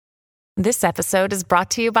This episode is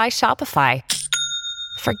brought to you by Shopify.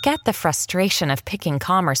 Forget the frustration of picking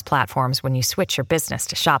commerce platforms when you switch your business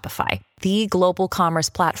to Shopify, the global commerce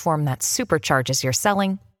platform that supercharges your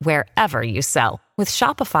selling wherever you sell. With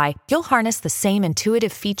Shopify, you'll harness the same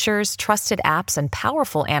intuitive features, trusted apps, and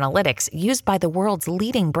powerful analytics used by the world's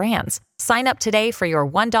leading brands. Sign up today for your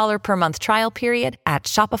 $1 per month trial period at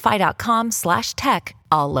shopify.com/tech,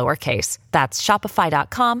 all lowercase. That's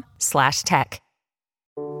shopify.com/tech.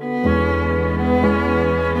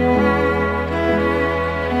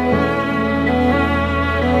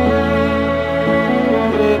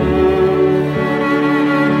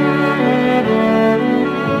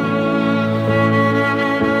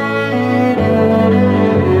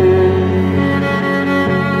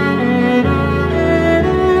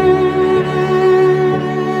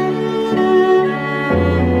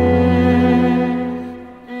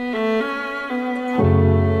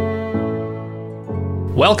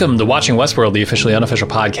 Welcome to Watching Westworld, the officially unofficial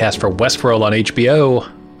podcast for Westworld on HBO.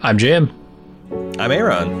 I'm Jim. I'm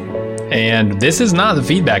Aaron. And this is not the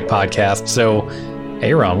feedback podcast, so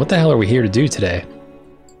Aaron, what the hell are we here to do today?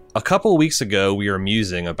 A couple of weeks ago, we were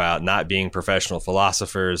musing about not being professional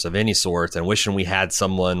philosophers of any sort and wishing we had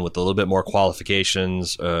someone with a little bit more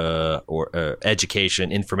qualifications or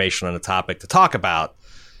education, information on a topic to talk about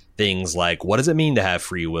things like what does it mean to have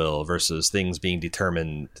free will versus things being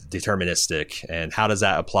deterministic, and how does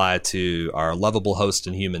that apply to our lovable host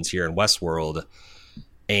and humans here in Westworld.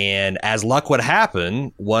 And as luck would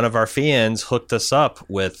happen, one of our fans hooked us up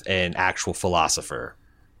with an actual philosopher,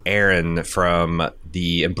 Aaron from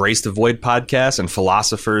the Embrace the Void podcast and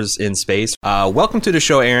Philosophers in Space. Welcome to the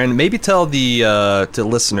show, Aaron. Maybe tell the to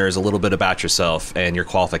listeners a little bit about yourself and your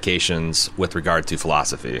qualifications with regard to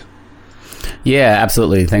philosophy. Yeah,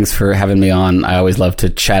 absolutely. Thanks for having me on. I always love to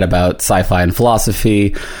chat about sci-fi and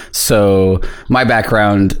philosophy. So my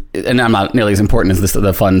background, and I'm not nearly as important as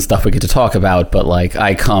the fun stuff we get to talk about, but like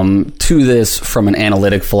I come to this from an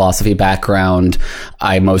analytic philosophy background.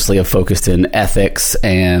 I mostly have focused in ethics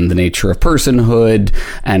and the nature of personhood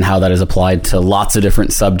and how that is applied to lots of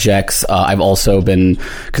different subjects. I've also been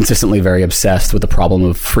consistently very obsessed with the problem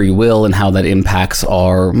of free will and how that impacts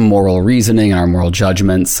our moral reasoning and our moral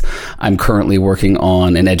judgments. I'm currently working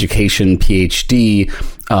on an education PhD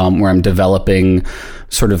where I'm developing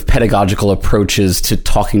sort of pedagogical approaches to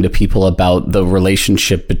talking to people about the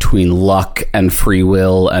relationship between luck and free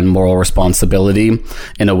will and moral responsibility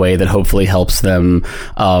in a way that hopefully helps them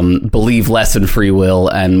believe less in free will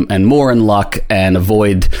and more in luck and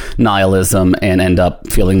avoid nihilism and end up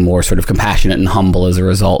feeling more sort of compassionate and humble as a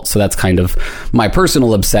result. So that's kind of my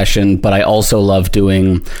personal obsession, but I also love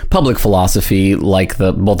doing public philosophy like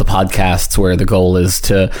both the podcasts where the goal is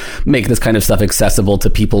to make this kind of stuff accessible to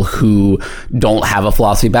people who don't have a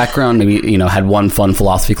philosophy background, maybe, had one fun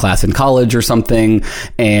philosophy class in college or something.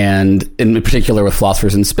 And in particular with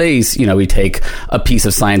Philosophers in Space, we take a piece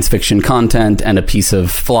of science fiction content and a piece of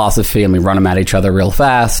philosophy and we run them at each other real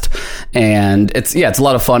fast. And it's a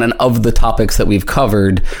lot of fun. And of the topics that we've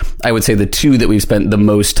covered, I would say the two that we've spent the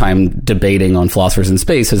most time debating on Philosophers in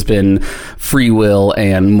Space has been free will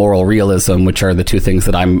and moral realism, which are the two things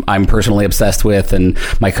that I'm personally obsessed with. And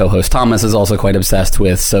my co-host Thomas is also quite obsessed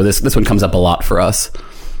with. So this one comes up a lot for us.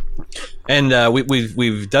 And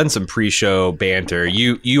we've done some pre-show banter.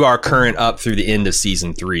 You are current up through the end of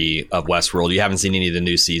season 3 of Westworld. You haven't seen any of the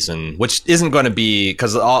new season, which isn't going to be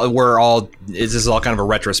because this is all kind of a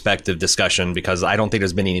retrospective discussion because I don't think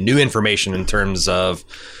there's been any new information in terms of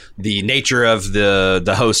the nature of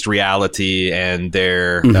the host reality and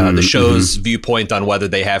their the show's viewpoint on whether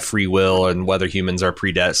they have free will and whether humans are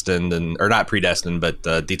predestined or not predestined, but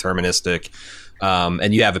deterministic.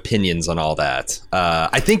 And you have opinions on all that.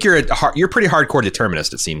 I think you're pretty hardcore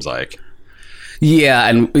determinist, it seems like. Yeah,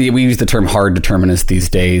 and we use the term hard determinist these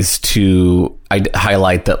days to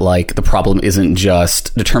highlight that, like, the problem isn't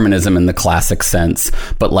just determinism in the classic sense,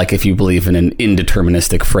 but, like, if you believe in an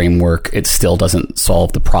indeterministic framework, it still doesn't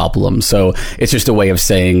solve the problem. So it's just a way of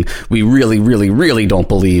saying we really, really, really don't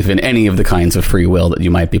believe in any of the kinds of free will that you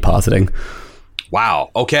might be positing. Wow.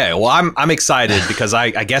 Okay. Well, I'm excited because I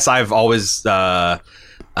guess I've always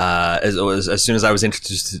as soon as I was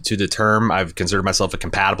introduced to the term, I've considered myself a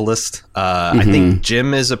compatibilist. I think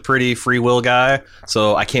Jim is a pretty free will guy,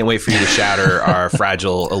 so I can't wait for you to shatter our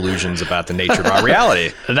fragile illusions about the nature of our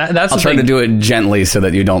reality. I'll try to do it gently so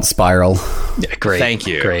that you don't spiral. Yeah, great. Thank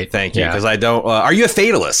you. Great. Thank you. Because I don't. Are you a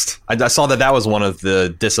fatalist? I saw that was one of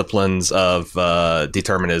the disciplines of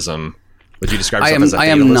determinism. Would you describe yourself as a fatalist? I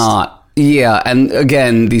am not. Yeah, and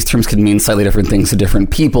again, these terms can mean slightly different things to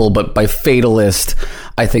different people, but by fatalist,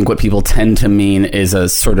 I think what people tend to mean is a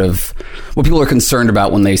sort of, what people are concerned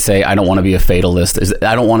about when they say, I don't want to be a fatalist, is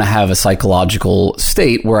I don't want to have a psychological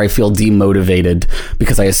state where I feel demotivated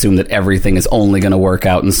because I assume that everything is only going to work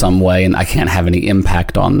out in some way and I can't have any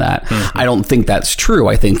impact on that. Mm-hmm. I don't think that's true.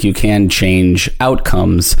 I think you can change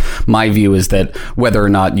outcomes. My view is that whether or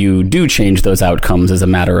not you do change those outcomes is a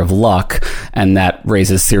matter of luck, and that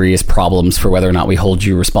raises serious problems for whether or not we hold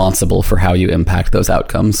you responsible for how you impact those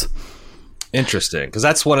outcomes. Interesting, because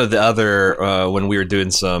that's one of the other, when we were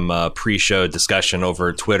doing some pre-show discussion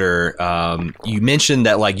over Twitter, you mentioned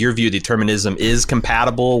that like your view of determinism is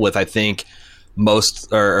compatible with, I think, most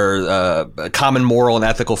or common moral and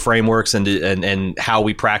ethical frameworks and how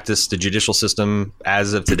we practice the judicial system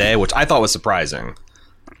as of today, which I thought was surprising.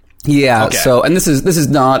 Yeah. Okay. So, and this is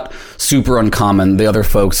not super uncommon. The other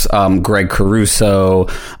folks, Greg Caruso,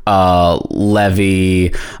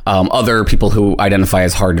 Levy, other people who identify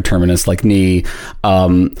as hard determinists like me,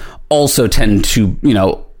 also tend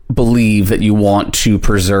to, believe that you want to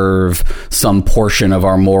preserve some portion of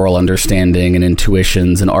our moral understanding and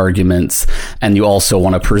intuitions and arguments, and you also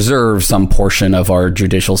want to preserve some portion of our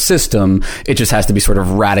judicial system. It just has to be sort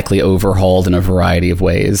of radically overhauled in a variety of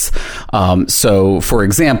ways. So, for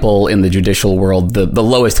example, in the judicial world, the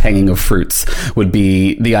lowest hanging of fruits would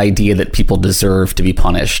be the idea that people deserve to be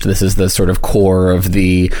punished. This is the sort of core of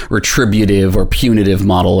the retributive or punitive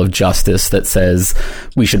model of justice that says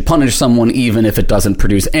we should punish someone even if it doesn't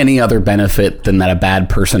produce any other benefit than that a bad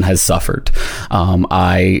person has suffered.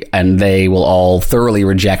 And they will all thoroughly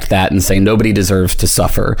reject that and say nobody deserves to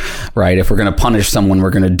suffer, right? If we're going to punish someone, we're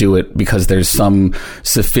going to do it because there's some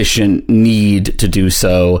sufficient need to do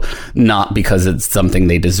so, not because it's something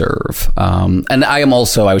they deserve. And I am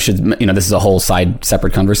also, this is a whole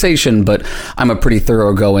separate conversation, but I'm a pretty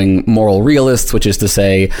thoroughgoing moral realist, which is to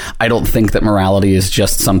say, I don't think that morality is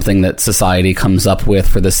just something that society comes up with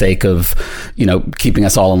for the sake of, keeping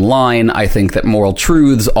us all in line. I think that moral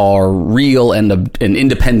truths are real and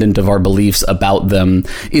independent of our beliefs about them,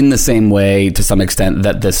 in the same way, to some extent,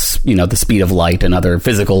 that the speed of light and other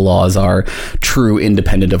physical laws are true,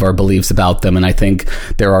 independent of our beliefs about them. And I think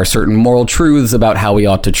there are certain moral truths about how we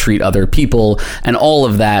ought to treat other people, and all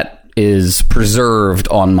of that is preserved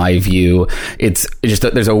on my view. It's just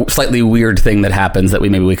there's a slightly weird thing that happens that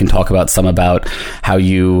we can talk about some about how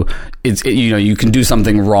you can do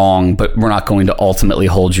something wrong, but we're not going to ultimately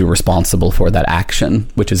hold you responsible for that action,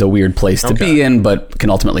 which is a weird place to be in, but can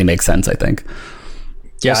ultimately make sense, I think.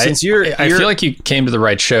 Yeah, well, since I feel like you came to the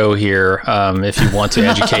right show here if you want to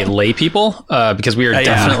educate lay people, because we are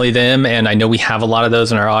definitely them, and I know we have a lot of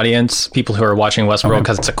those in our audience, people who are watching Westworld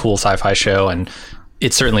because it's a cool sci-fi show, and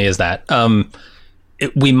it certainly is that.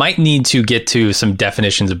 We might need to get to some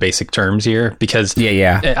definitions of basic terms here, because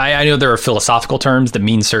I know there are philosophical terms that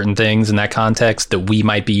mean certain things in that context that we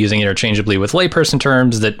might be using interchangeably with layperson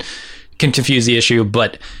terms that can confuse the issue.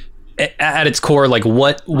 But at its core, like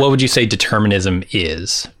what would you say determinism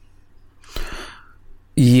is?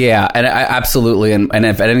 Yeah, and I absolutely. And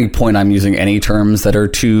if at any point I'm using any terms that are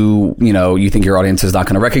too, you think your audience is not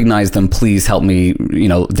going to recognize them, please help me,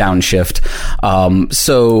 downshift.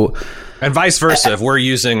 And vice versa, if we're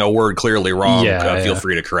using a word clearly wrong, feel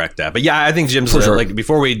free to correct that. But I think Jim's like,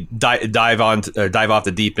 before we dive off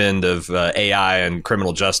the deep end of AI and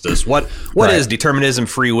criminal justice, what is determinism,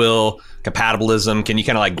 free will, compatibilism? Can you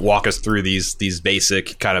kind of like walk us through these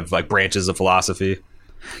basic kind of like branches of philosophy?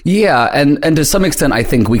 Yeah, and to some extent, I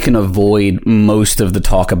think we can avoid most of the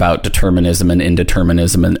talk about determinism and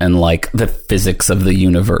indeterminism and like the physics of the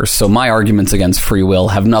universe. So my arguments against free will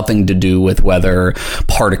have nothing to do with whether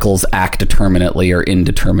particles act determinately or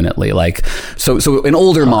indeterminately. Like, so an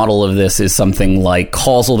older model of this is something like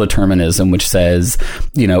causal determinism, which says,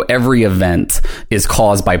 every event is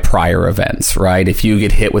caused by prior events, right? If you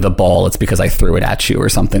get hit with a ball, it's because I threw it at you or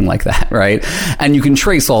something like that, right? And you can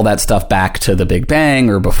trace all that stuff back to the Big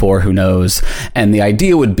Bang or before, who knows. And the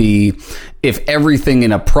idea would be, if everything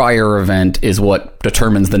in a prior event is what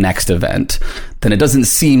determines the next event, then it doesn't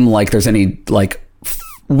seem like there's any like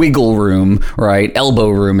wiggle room, right? Elbow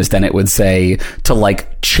room, as then it would say, to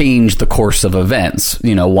like change the course of events.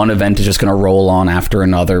 One event is just going to roll on after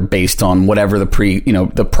another based on whatever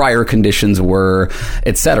the prior conditions were,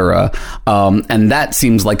 etc. And that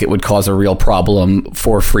seems like it would cause a real problem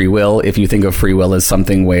for free will, if you think of free will as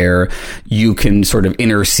something where you can sort of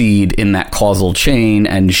intercede in that causal chain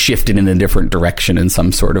and shift it in a different direction in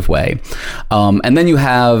some sort of way. And then you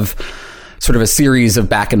have sort of a series of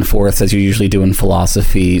back and forths as you usually do in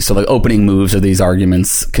philosophy. So the opening moves of these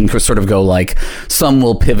arguments can sort of go like, some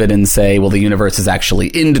will pivot and say, well, the universe is actually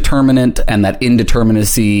indeterminate, and that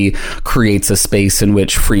indeterminacy creates a space in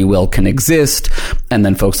which free will can exist. And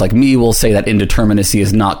then folks like me will say that indeterminacy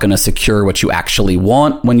is not going to secure what you actually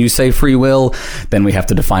want when you say free will. Then we have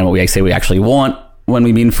to define what we say we actually want when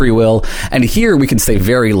we mean free will. And here we can stay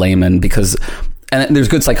very layman, because, and there's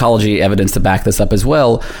good psychology evidence to back this up as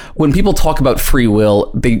well, when people talk about free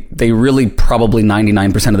will, they really probably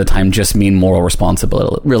 99% of the time just mean moral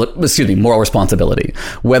responsibility. Moral responsibility.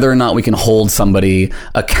 Whether or not we can hold somebody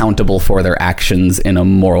accountable for their actions in a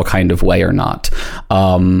moral kind of way or not.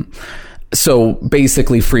 So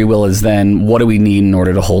basically, free will is then, what do we need in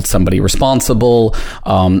order to hold somebody responsible?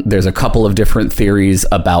 There's a couple of different theories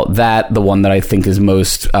about that. The one that I think is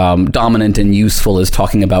most dominant and useful is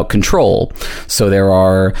talking about control. So there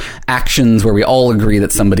are actions where we all agree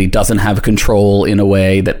that somebody doesn't have control in a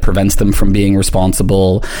way that prevents them from being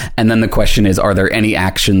responsible. And then the question is, are there any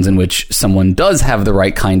actions in which someone does have the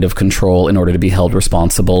right kind of control in order to be held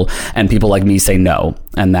responsible? And people like me say no.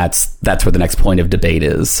 And that's where the next point of debate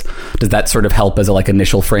is. Does that sort of help as a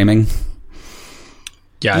initial framing?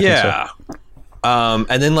 Yeah. I think so.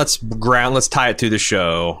 And then let's tie it to the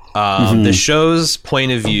show. The show's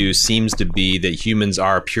point of view seems to be that humans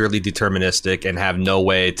are purely deterministic and have no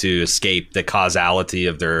way to escape the causality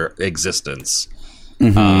of their existence.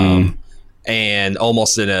 And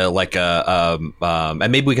almost in a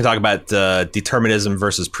and maybe we can talk about determinism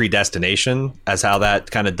versus predestination as how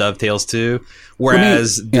that kind of dovetails too.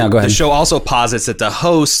 Whereas the show also posits that the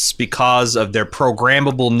hosts, because of their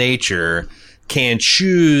programmable nature, can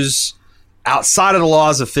choose outside of the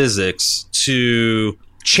laws of physics to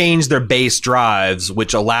change their base drives,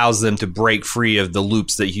 which allows them to break free of the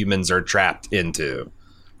loops that humans are trapped into.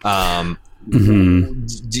 Do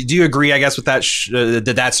you agree, I guess, with that,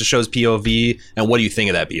 that that's the show's POV? And what do you think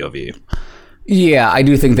of that POV? Yeah, I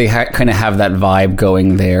do think they kind of have that vibe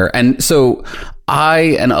going there. And so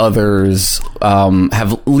I and others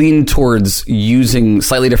have leaned towards using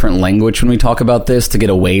slightly different language when we talk about this to get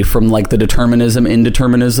away from the determinism,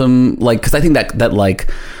 indeterminism, because I think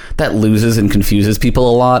that loses and confuses people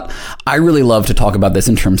a lot. I really love to talk about this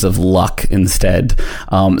in terms of luck instead.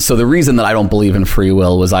 So the reason that I don't believe in free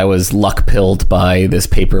will was I was luck-pilled by this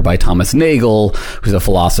paper by Thomas Nagel, who's a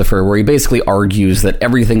philosopher, where he basically argues that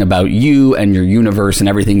everything about you and your universe and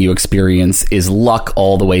everything you experience is luck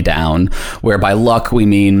all the way down, where by luck we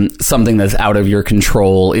mean something that's out of your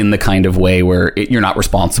control in the kind of way where you're not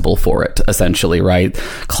responsible for it, essentially, right?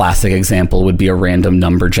 Classic example would be a random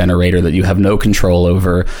number generator that you have no control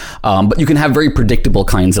over. But you can have very predictable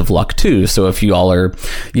kinds of luck too. So if you all are,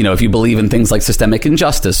 if you believe in things like systemic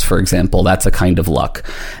injustice, for example, that's a kind of luck.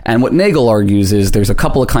 And what Nagel argues is there's a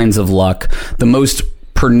couple of kinds of luck. The most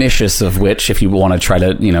pernicious of which, if you want to try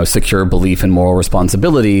to, secure belief in moral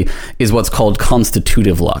responsibility, is what's called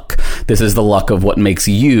constitutive luck. This is the luck of what makes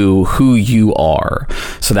you who you are.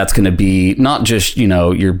 So that's going to be not just,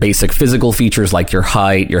 your basic physical features like your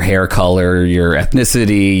height, your hair color, your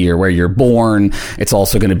ethnicity, where you're born. It's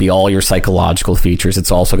also going to be all your psychological features.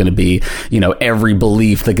 It's also going to be, every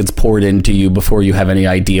belief that gets poured into you before you have any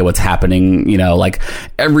idea what's happening,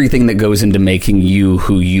 everything that goes into making you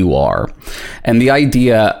who you are. And the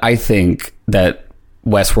idea, I think, that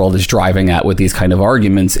Westworld is driving at with these kind of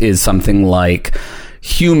arguments is something like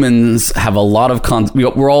humans have a lot of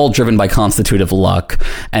we're all driven by constitutive luck,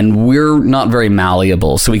 and we're not very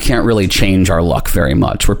malleable, so we can't really change our luck very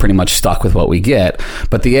much. We're pretty much stuck with what we get.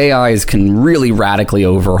 But the AIs can really radically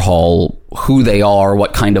overhaul who they are,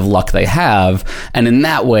 what kind of luck they have, and in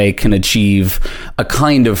that way can achieve a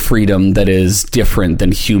kind of freedom that is different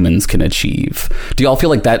than humans can achieve. Do y'all feel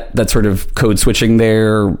like that sort of code switching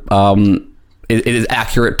there it is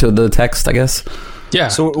accurate to the text, I guess? Yeah,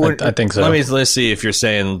 so I think so. Let's see if you're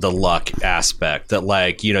saying the luck aspect, that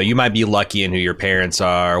you might be lucky in who your parents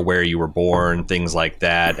are, where you were born, things like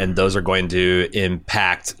that, and those are going to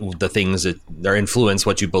impact the things that or influence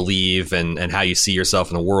what you believe and how you see yourself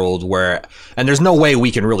in the world. And there's no way we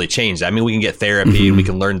can really change that. I mean, we can get therapy and we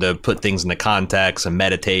can learn to put things into context and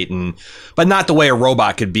meditate, but not the way a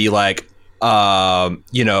robot could be in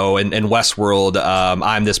Westworld.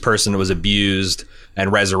 I'm this person that was abused and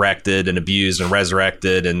resurrected and abused and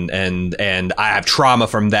resurrected and I have trauma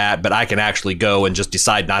from that, but I can actually go and just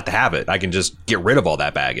decide not to have it. I can just get rid of all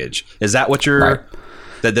that baggage. Is that what you're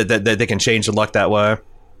that they can change the luck that way?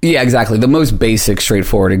 Yeah, exactly. The most basic,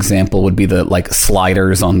 straightforward example would be the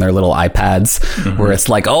sliders on their little iPads, where it's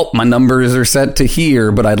like, oh, my numbers are set to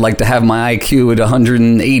here, but I'd like to have my IQ at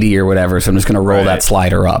 180 or whatever, so I'm just going to roll that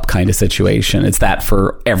slider up kind of situation. It's that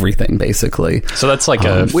for everything, basically. So that's like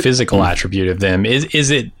a physical attribute of them. Is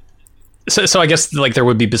it? So I guess there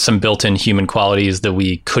would be some built-in human qualities that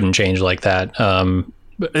we couldn't change like that,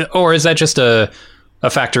 or is that just a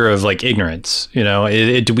factor of ignorance?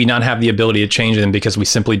 Do we not have the ability to change them because we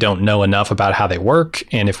simply don't know enough about how they work?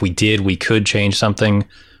 And if we did, we could change something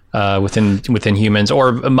within humans,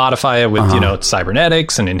 or modify it with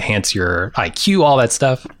cybernetics and enhance your IQ, all that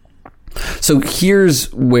stuff. So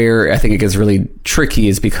here's where I think it gets really tricky,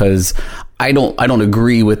 is because I don't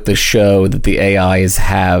agree with the show that the AIs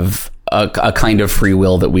have a kind of free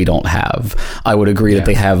will that we don't have. I would agree that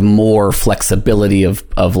they have more flexibility of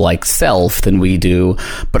self than we do,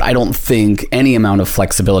 but I don't think any amount of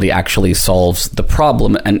flexibility actually solves the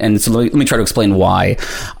problem. And so let me try to explain why.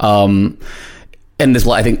 And this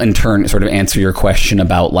will, I think, in turn, sort of answer your question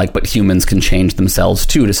about but humans can change themselves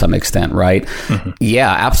too, to some extent, right?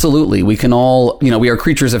 Yeah, absolutely. We can all, we are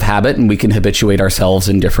creatures of habit, and we can habituate ourselves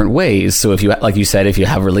in different ways. So if you, like you said, if you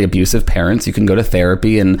have really abusive parents, you can go to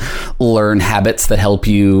therapy and learn habits that help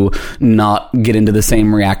you not get into the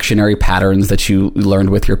same reactionary patterns that you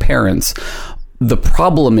learned with your parents. The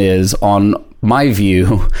problem is, on my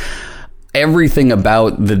view, everything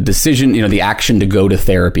about the decision, the action to go to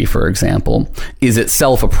therapy, for example, is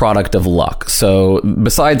itself a product of luck. So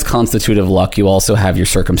besides constitutive luck, you also have your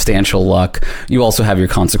circumstantial luck. You also have your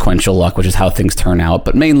consequential luck, which is how things turn out.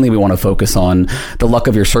 But mainly we want to focus on the luck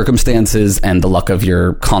of your circumstances and the luck of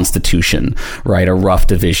your constitution, right? A rough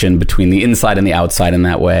division between the inside and the outside in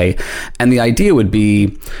that way. And the idea would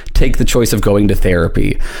be, take the choice of going to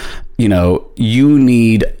therapy. You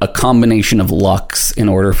need a combination of lucks in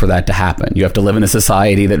order for that to happen. You have to live in a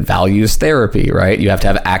society that values therapy, right? You have to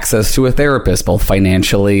have access to a therapist, both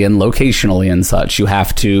financially and locationally and such. You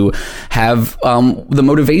have to have the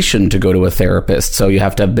motivation to go to a therapist. So you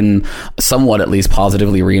have to have been somewhat, at least,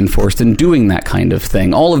 positively reinforced in doing that kind of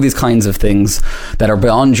thing. All of these kinds of things that are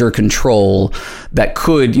beyond your control that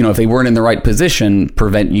could, if they weren't in the right position,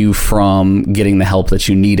 prevent you from getting the help that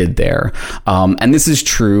you needed there. And this is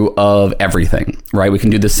true of everything, right? We can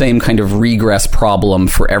do the same kind of regress problem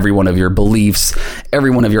for every one of your beliefs,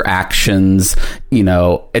 every one of your actions,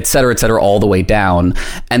 et cetera, all the way down.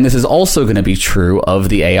 And this is also going to be true of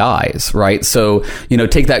the AIs, right? So,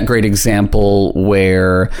 take that great example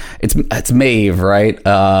where it's Maeve, right?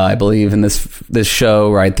 I believe in this show,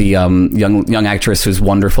 right? The young actress who's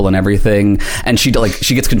wonderful and everything, and she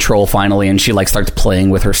gets control finally, and she starts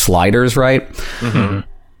playing with her sliders, right?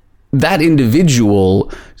 That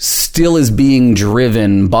individual still is being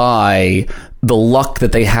driven by the luck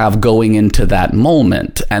that they have going into that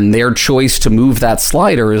moment, and their choice to move that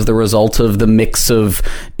slider is the result of the mix of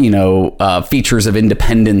features of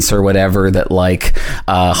independence or whatever that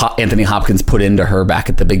Anthony Hopkins put into her back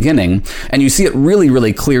at the beginning. And you see it really,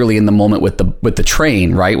 really clearly in the moment with the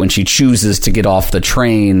train, right? When she chooses to get off the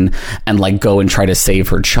train and go and try to save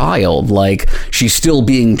her child, she's still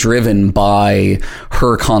being driven by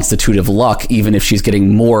her constitutive luck, even if she's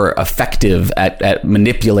getting more effective at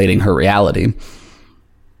manipulating her reality.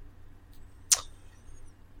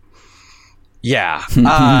 Yeah. So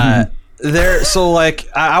I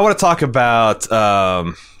want to talk about,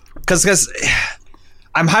 because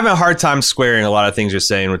I'm having a hard time squaring a lot of things you're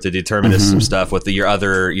saying with the determinism stuff with your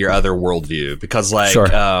other worldview, because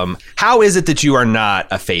how is it that you are not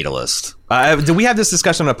a fatalist? Did we have this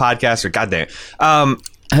discussion on a podcast, or goddamn?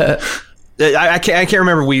 I can't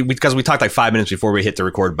remember. Because we talked 5 minutes before we hit the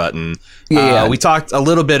record button. We talked a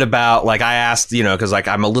little bit about I asked, because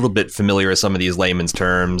I'm a little bit familiar with some of these layman's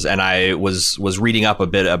terms, and I was reading up a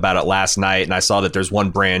bit about it last night, and I saw that there's one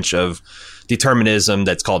branch of determinism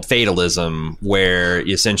that's called fatalism, where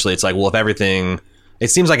essentially it's if everything, it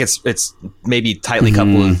seems like it's maybe tightly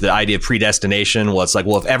coupled with the idea of predestination. Well, it's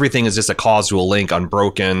if everything is just a causal link,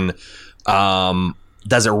 unbroken,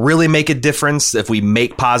 does it really make a difference if we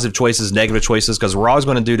make positive choices, negative choices? Because we're always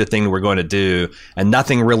going to do the thing that we're going to do, and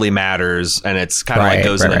nothing really matters. And it's kind of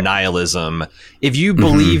goes into nihilism. If you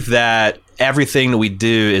believe that everything that we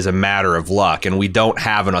do is a matter of luck and we don't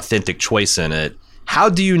have an authentic choice in it, how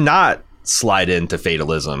do you not slide into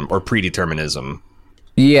fatalism or predeterminism?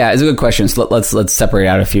 Yeah, it's a good question. So let's separate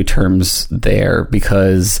out a few terms there,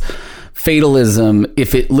 because fatalism,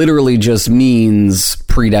 if it literally just means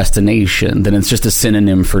predestination, then it's just a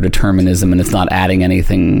synonym for determinism, and it's not adding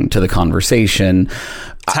anything to the conversation.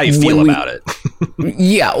 It's how you feel about it.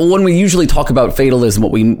 Yeah, when we usually talk about fatalism,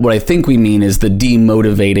 what I think we mean is the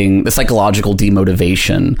psychological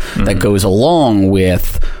demotivation that goes along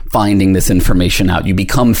with finding this information out. You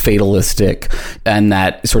become fatalistic, and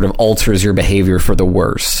that sort of alters your behavior for the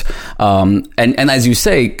worse. And as you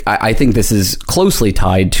say, I think this is closely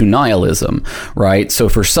tied to nihilism, right? So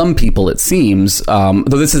for some people, it seems, though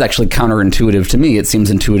this is actually counterintuitive to me, it seems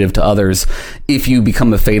intuitive to others. If you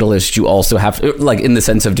become a fatalist, you also have to, like in the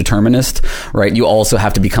sense of determinist, right? You also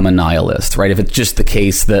have to become a nihilist, right? If it's just the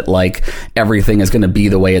case that like everything is going to be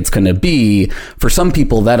the way it's going to be, for some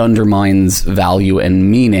people that undermines value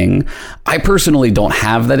and meaning. I personally don't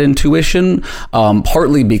have that intuition,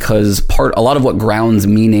 partly because a lot of what grounds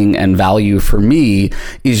meaning and value for me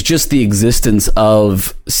is just the existence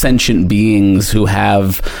of sentient beings who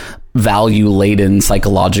have value-laden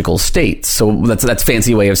psychological states. So that's a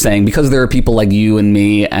fancy way of saying, because there are people like you and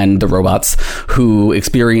me and the robots who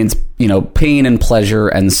experience, pain and pleasure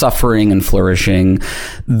and suffering and flourishing,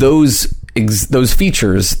 those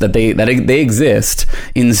features that they exist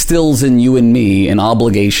instills in you and me an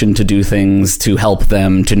obligation to do things to help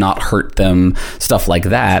them, to not hurt them, stuff like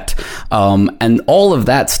that. And all of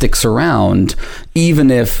that sticks around, even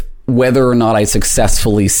if whether or not I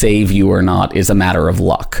successfully save you or not is a matter of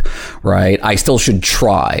luck, right? I still should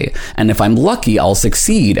try. And if I'm lucky, I'll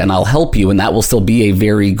succeed and I'll help you, and that will still be a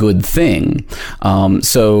very good thing.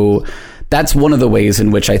 So that's one of the ways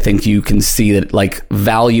in which I think you can see that like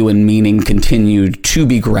value and meaning continue to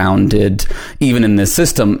be grounded even in this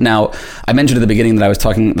system. Now, I mentioned at the beginning that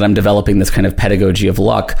I'm developing this kind of pedagogy of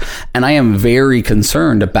luck, and I am very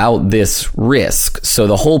concerned about this risk. So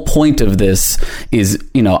the whole point of this is,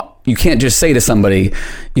 you can't just say to somebody,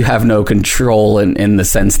 you have no control in the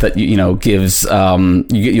sense that,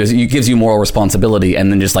 gives you moral responsibility,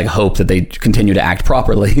 and then just like hope that they continue to act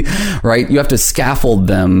properly, right? You have to scaffold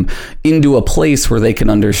them into a place where they can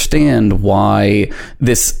understand why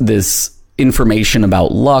this information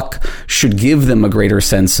about luck should give them a greater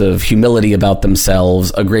sense of humility about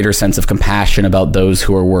themselves, a greater sense of compassion about those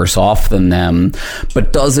who are worse off than them,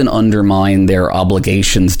 but doesn't undermine their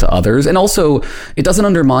obligations to others. And also, it doesn't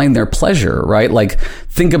undermine their pleasure, right? Like,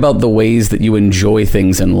 think about the ways that you enjoy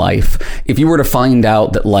things in life. If you were to find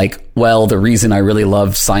out that, the reason I really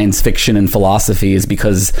love science fiction and philosophy is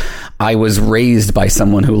because I was raised by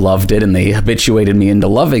someone who loved it and they habituated me into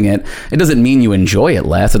loving it, it doesn't mean you enjoy it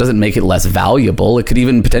less. It doesn't make it less valuable. It could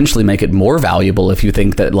even potentially make it more valuable if you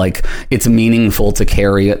think that it's meaningful to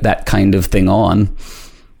carry that kind of thing on.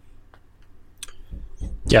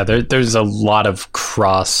 Yeah, there's a lot of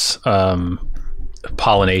cross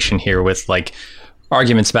pollination here with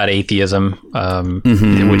arguments about atheism,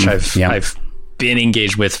 which I've been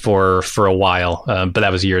engaged with for a while, but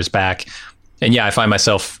that was years back. And yeah, I find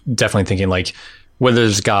myself definitely thinking whether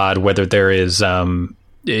there's God, whether there is a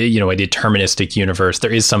deterministic universe,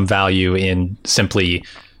 there is some value in simply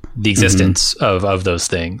the existence of those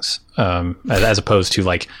things, as opposed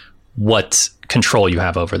to what control you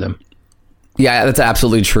have over them. Yeah, that's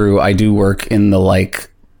absolutely true. I do work in the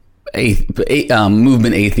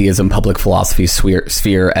movement atheism, public philosophy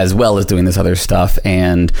sphere, as well as doing this other stuff.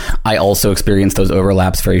 And I also experience those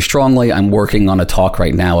overlaps very strongly. I'm working on a talk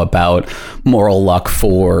right now about moral luck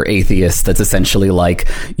for atheists. That's essentially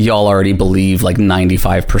y'all already believe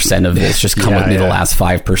 95% of this, just come with me the last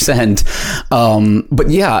 5%. But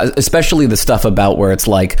yeah, especially the stuff about where it's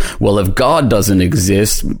if God doesn't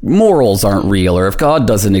exist, morals aren't real, or if God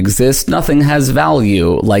doesn't exist, nothing has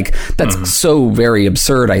value. That's so very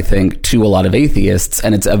absurd, I think, to a lot of atheists,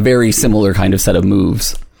 and it's a very similar kind of set of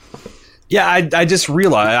moves. Yeah, I just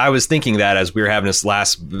realized, I was thinking that as we were having this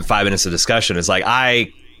last 5 minutes of discussion, it's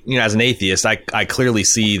as an atheist, I clearly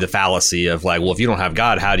see the fallacy of if you don't have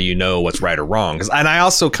God, how do you know what's right or wrong? And I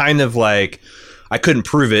also kind of I couldn't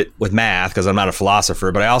prove it with math because I'm not a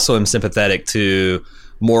philosopher, but I also am sympathetic to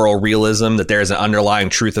moral realism, that there is an underlying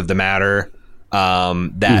truth of the matter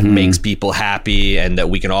that makes people happy and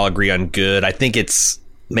that we can all agree on good. I think it's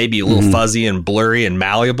maybe a little fuzzy and blurry and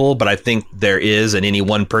malleable, but I think there is, in any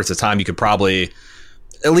one person's time, you could probably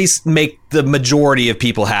at least make the majority of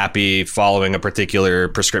people happy following a particular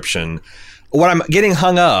prescription. What I'm getting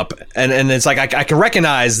hung up, and it's I can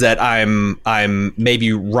recognize that I'm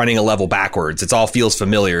maybe running a level backwards. It all feels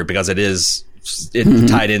familiar because it's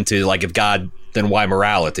tied into if God, then why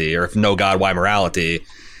morality? Or if no God, why morality?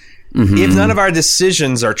 If none of our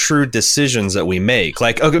decisions are true decisions that we make,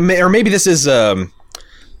 or maybe this is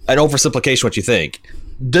an oversimplication, what you think.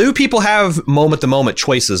 Do people have moment-to-moment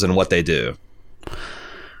choices in what they do?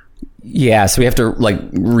 Yeah, so we have to like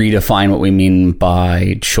redefine what we mean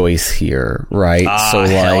by choice here, right? So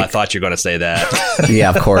hell, I thought you were going to say that. Yeah,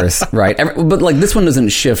 of course, right. But like this one doesn't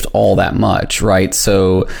shift all that much, right?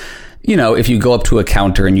 So, you know, if you go up to a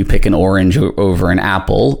counter and you pick an orange over an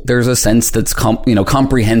apple, there's a sense that's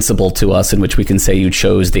comprehensible to us in which we can say you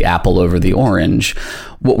chose the apple over the orange.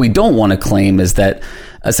 What we don't want to claim is that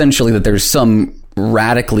essentially that there's some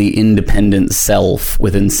radically independent self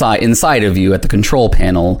inside of you at the control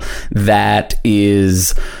panel that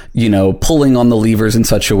is, you know, pulling on the levers in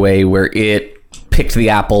such a way where it picked the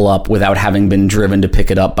apple up without having been driven to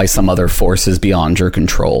pick it up by some other forces beyond your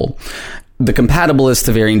control. The compatibilists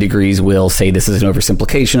to varying degrees will say this is an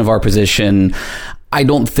oversimplification of our position. I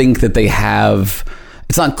don't think that they have,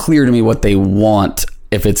 it's not clear to me what they want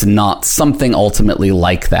if it's not something ultimately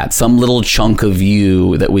like that, some little chunk of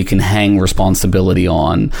you that we can hang responsibility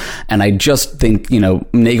on. And I just think, you know,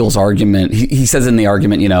 Nagel's argument, he says in the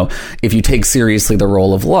argument, you know, if you take seriously the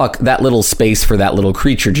role of luck, that little space for that little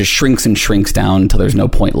creature just shrinks and shrinks down until there's no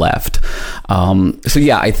point left. So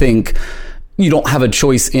yeah, I think you don't have a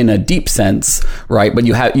choice in a deep sense, right? But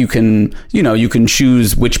you can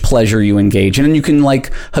choose which pleasure you engage in, and you can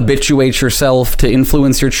like habituate yourself to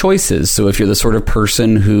influence your choices. So if you're the sort of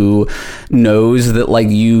person who knows that like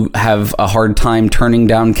you have a hard time turning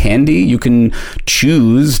down candy, you can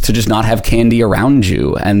choose to just not have candy around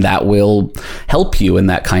you, and that will help you in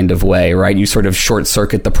that kind of way, right? You sort of short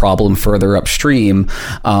circuit the problem further upstream.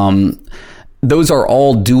 Those are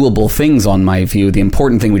all doable things on my view. The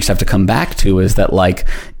important thing we just have to come back to is that like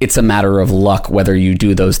it's a matter of luck whether you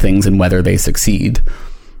do those things and whether they succeed.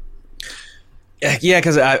 Yeah,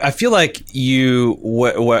 because I feel like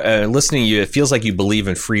listening to you, it feels like you believe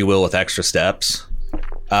in free will with extra steps.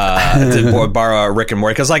 To borrow Rick and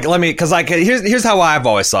Morty, here's how I've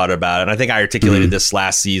always thought about it, and I think I articulated this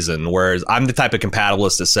last season. Whereas I'm the type of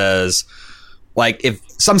compatibilist that says, like, if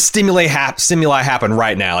some stimuli happen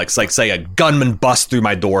right now, like say a gunman busts through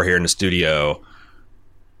my door here in the studio,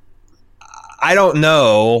 I don't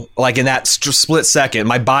know, like in that split second,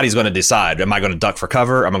 my body's going to decide, am I going to duck for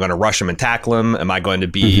cover? Am I going to rush him and tackle him? Am I going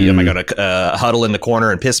to huddle in the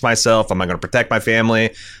corner and piss myself? Am I going to protect my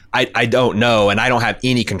family? I don't know. And I don't have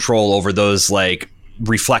any control over those like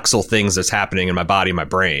reflexal things that's happening in my body and my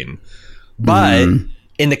brain. But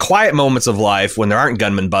in the quiet moments of life, when there aren't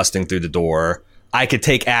gunmen busting through the door, I could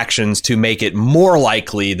take actions to make it more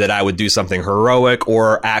likely that I would do something heroic,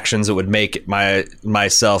 or actions that would make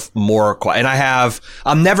myself more quiet. And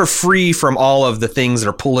I'm never free from all of the things that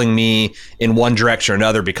are pulling me in one direction or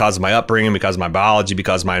another because of my upbringing, because of my biology,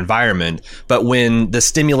 because of my environment. But when the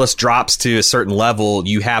stimulus drops to a certain level,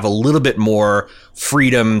 you have a little bit more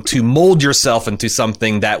freedom to mold yourself into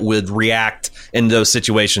something that would react in those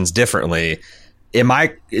situations differently. Does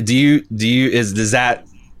that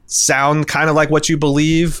sound kind of like what you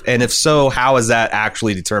believe? And if so, how is that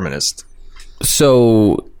actually determinist?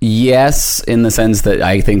 So yes, in the sense that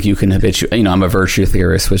I think you can habituate, I'm a virtue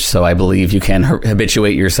theorist, so I believe you can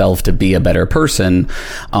habituate yourself to be a better person.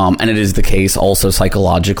 And it is the case also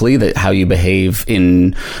psychologically that how you behave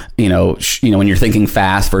in, when you're thinking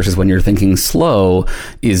fast versus when you're thinking slow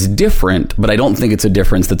is different, but I don't think it's a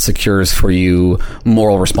difference that secures for you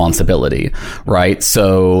moral responsibility, right?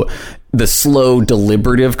 So the slow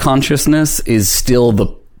deliberative consciousness is still the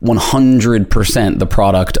 100% the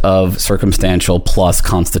product of circumstantial plus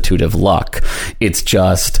constitutive luck. It's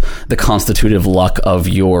just the constitutive luck of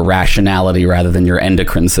your rationality rather than your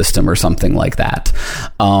endocrine system or something like that.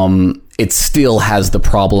 It still has the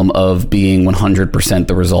problem of being 100%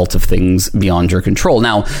 the result of things beyond your control.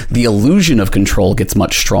 Now, the illusion of control gets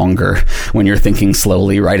much stronger when you're thinking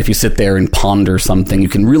slowly, right? If you sit there and ponder something, you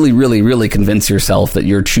can really, really, really convince yourself that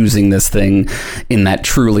you're choosing this thing in that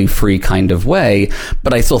truly free kind of way.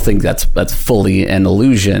 But I still think that's fully an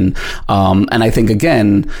illusion. And I think,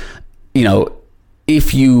 again,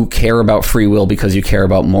 if you care about free will because you care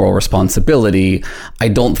about moral responsibility, I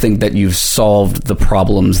don't think that you've solved the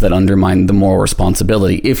problems that undermine the moral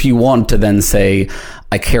responsibility. If you want to then say,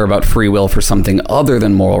 I care about free will for something other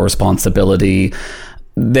than moral responsibility,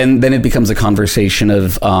 then it becomes a conversation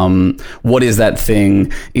of what is that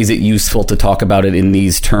thing? Is it useful to talk about it in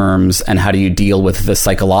these terms? And how do you deal with the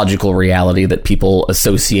psychological reality that people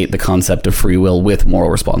associate the concept of free will with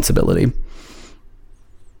moral responsibility?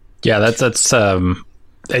 Yeah, that's I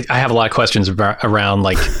have a lot of questions around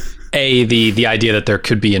like the idea that there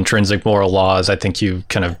could be intrinsic moral laws. I think you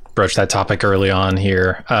kind of broached that topic early on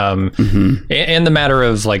here. And the matter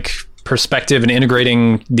of like perspective and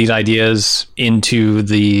integrating these ideas into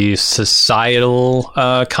the societal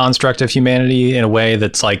construct of humanity in a way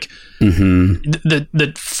that's like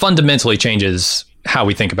that fundamentally changes how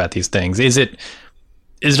we think about these things? Is it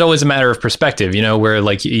always a matter of perspective, where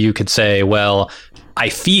like you could say, well, I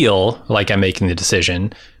feel like I'm making the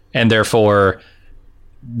decision, and therefore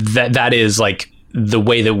that is like the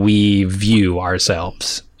way that we view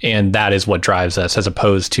ourselves, and that is what drives us, as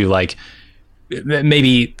opposed to like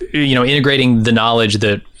maybe integrating the knowledge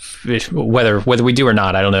that whether we do or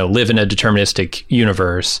not, I don't know, live in a deterministic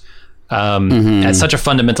universe at such a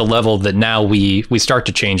fundamental level that now we start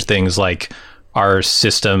to change things like our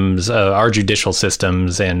systems, our judicial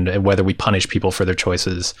systems, and whether we punish people for their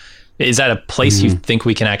choices. Is that a place you think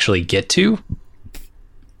we can actually get to?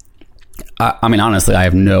 I mean, honestly, I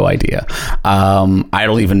have no idea. I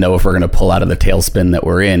don't even know if we're going to pull out of the tailspin that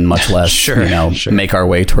we're in, much less, make our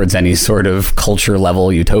way towards any sort of culture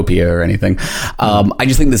level utopia or anything. I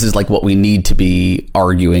just think this is like what we need to be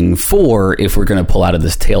arguing for if we're going to pull out of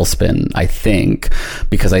this tailspin, I think,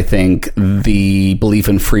 because I think the belief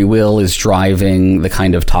in free will is driving the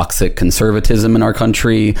kind of toxic conservatism in our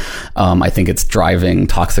country. I think it's driving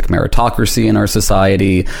toxic meritocracy in our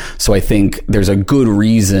society. So I think there's a good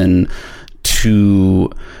reason to,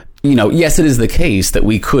 yes, it is the case that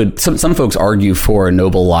we could, some folks argue for a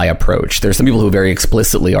noble lie approach. There's some people who very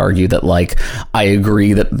explicitly argue that, like, I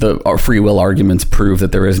agree that our free will arguments prove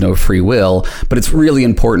that there is no free will, but it's really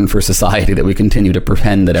important for society that we continue to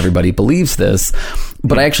pretend that everybody believes this.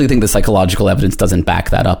 But I actually think the psychological evidence doesn't back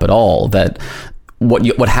that up at all, that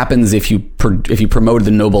what happens if you promote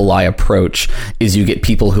the noble lie approach is you get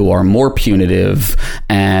people who are more punitive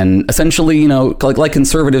and essentially, like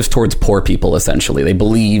conservatives towards poor people. Essentially, they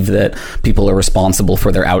believe that people are responsible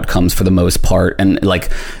for their outcomes for the most part, and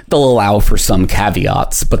like they'll allow for some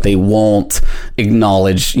caveats, but they won't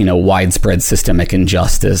acknowledge widespread systemic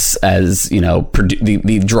injustice as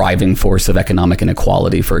the driving force of economic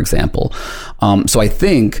inequality, for example. So I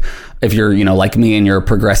think if you're, like me and you're a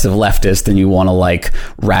progressive leftist and you want to like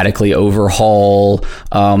radically overhaul,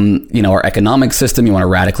 our economic system, you want to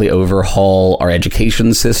radically overhaul our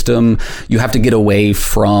education system, you have to get away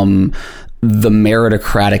from the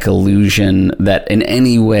meritocratic illusion that in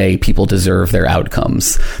any way people deserve their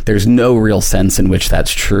outcomes. There's no real sense in which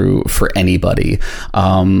that's true for anybody.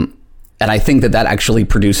 And I think that actually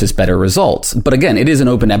produces better results. But again, it is an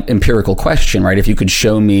open empirical question, right? If you could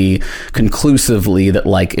show me conclusively that,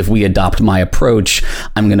 like, if we adopt my approach,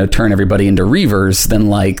 I'm going to turn everybody into reavers, then,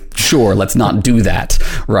 like, sure, let's not do that,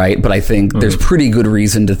 right? But I think there's pretty good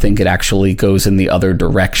reason to think it actually goes in the other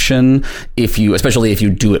direction, especially if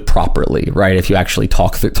you do it properly, right? If you actually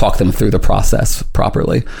talk them through the process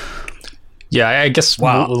properly. Yeah, I guess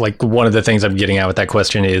like one of the things I'm getting at with that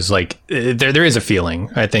question is like there is a feeling,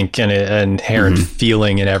 I think, an inherent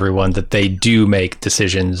feeling in everyone that they do make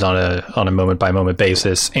decisions on a moment by moment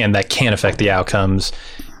basis, and that can affect the outcomes.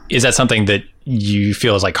 Is that something that you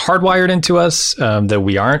feel is like hardwired into us that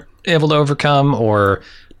we aren't able to overcome, or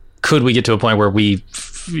could we get to a point where we,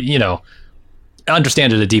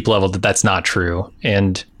 understand at a deep level that that's not true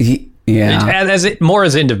and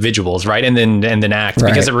as individuals, right? And then act,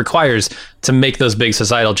 because it requires, to make those big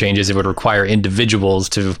societal changes, it would require individuals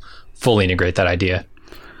to fully integrate that idea.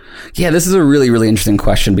 Yeah, this is a really, really interesting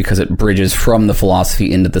question because it bridges from the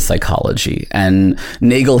philosophy into the psychology. And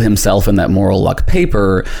Nagel himself in that Moral Luck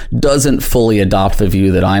paper doesn't fully adopt the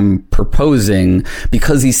view that I'm proposing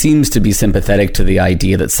because he seems to be sympathetic to the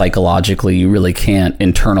idea that psychologically you really can't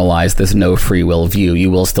internalize this no free will view. You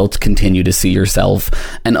will still continue to see yourself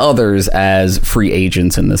and others as free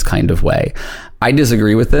agents in this kind of way. I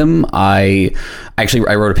disagree with him. I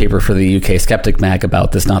wrote a paper for the UK Skeptic Mag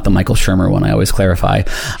about this, not the Michael Shermer one, I always clarify,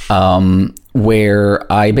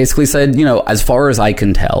 where I basically said, as far as I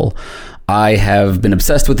can tell, I have been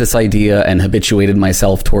obsessed with this idea and habituated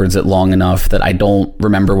myself towards it long enough that I don't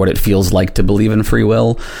remember what it feels like to believe in free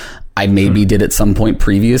will. I maybe did at some point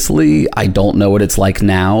previously. I don't know what it's like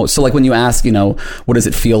now. So like when you ask, what does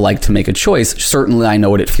it feel like to make a choice? Certainly I know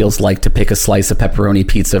what it feels like to pick a slice of pepperoni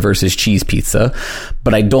pizza versus cheese pizza,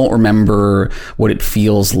 but I don't remember what it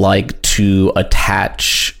feels like to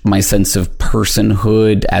attach my sense of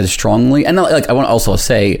personhood as strongly. And like I want to also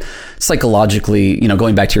say psychologically,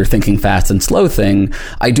 going back to your thinking fast and slow thing,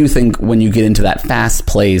 I do think when you get into that fast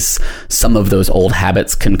place, some of those old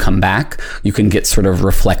habits can come back. You can get sort of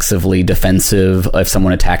reflexively defensive if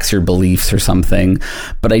someone attacks your beliefs or something.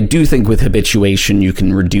 But I do think with habituation, you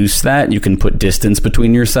can reduce that. You can put distance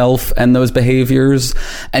between yourself and those behaviors.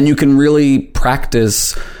 And you can really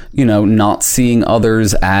practice, not seeing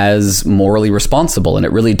others as morally responsible. And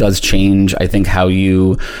it really does change, I think, how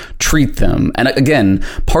you treat them. And again,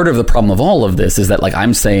 part of the problem of all of this is that, like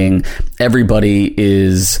I'm saying, everybody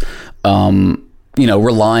is,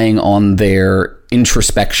 relying on their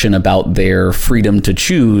introspection about their freedom to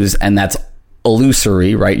choose, and that's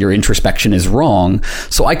illusory, right? Your introspection is wrong.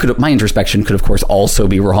 So my introspection could of course also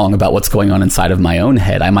be wrong about what's going on inside of my own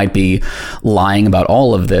head. I might be lying about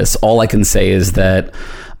all of this. All I can say is that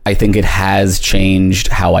I think it has changed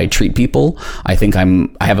how I treat people. I think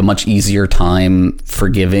I have a much easier time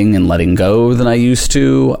forgiving and letting go than I used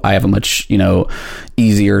to. I have a much,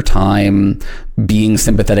 easier time being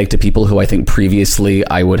sympathetic to people who I think previously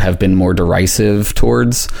I would have been more derisive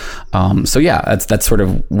towards. So yeah, that's sort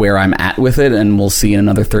of where I'm at with it, and we'll see in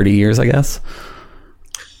another 30 years, I guess.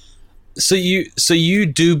 So you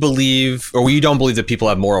do believe, or you don't believe that people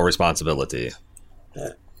have moral responsibility?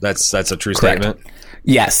 That's a true Correct. statement?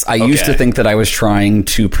 Yes, I used to think that I was trying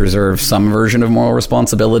to preserve some version of moral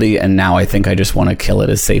responsibility, and now I think I just want to kill it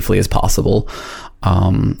as safely as possible.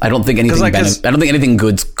 I don't think anything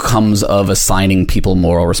good comes of assigning people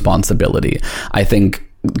moral responsibility. I think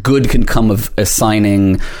good can come of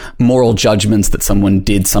assigning moral judgments that someone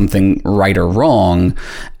did something right or wrong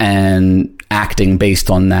and acting based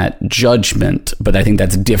on that judgment. But I think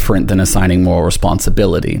that's different than assigning moral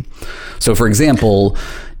responsibility. So, for example,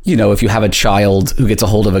 if you have a child who gets a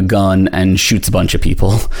hold of a gun and shoots a bunch of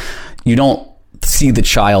people, you don't see the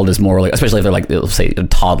child as morally, especially if they're like, say, a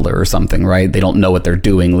toddler or something, right? They don't know what they're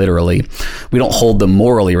doing, literally. We don't hold them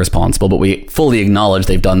morally responsible, but we fully acknowledge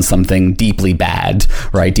they've done something deeply bad,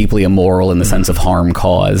 right? Deeply immoral in the sense of harm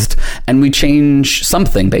caused. And we change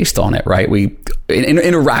something based on it, right?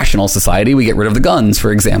 In a rational society, we get rid of the guns,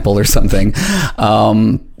 for example, or something.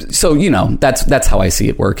 So, that's how I see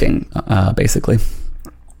it working, basically.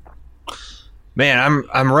 Man,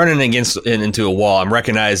 I'm running into a wall. I'm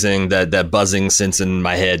recognizing that buzzing sense in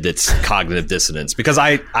my head that's cognitive dissonance, because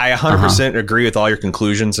I 100% agree with all your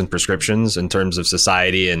conclusions and prescriptions in terms of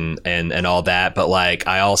society and all that. But like,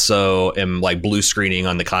 I also am like blue screening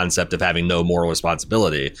on the concept of having no moral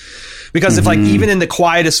responsibility, because if like even in the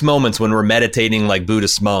quietest moments when we're meditating like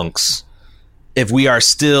Buddhist monks, if we are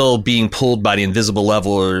still being pulled by the invisible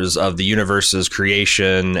levers of the universe's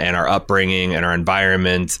creation and our upbringing and our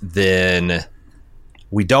environment, then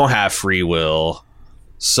we don't have free will.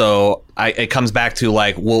 So it comes back to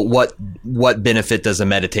like, well, what benefit does a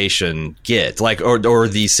meditation get? Like, or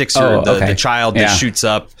the sixer, the child that shoots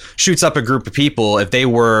up a group of people. If they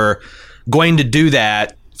were going to do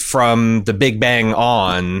that from the Big Bang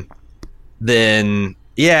on, then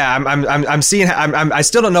yeah, I'm seeing. I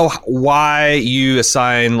still don't know why you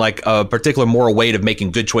assign like a particular moral weight of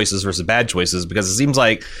making good choices versus bad choices, because it seems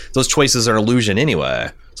like those choices are an illusion anyway.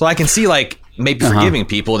 So I can see like maybe forgiving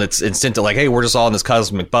people, and it's instant to like, hey, we're just all in this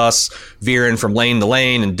cosmic bus veering from lane to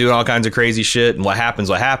lane and doing all kinds of crazy shit, and what happens.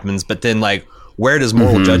 But then like, where does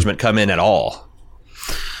moral judgment come in at all?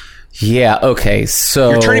 Yeah. Okay.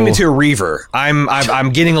 So you're turning me into a reaver.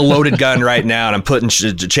 I'm getting a loaded gun right now, and I'm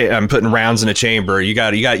putting rounds in a chamber. You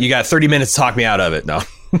got 30 minutes to talk me out of it. No.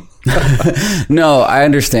 No, I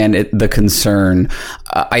understand the concern.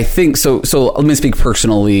 I think so. So let me speak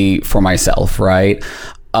personally for myself, right?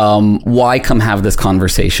 Why come have this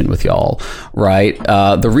conversation with y'all, right?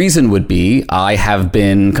 The reason would be I have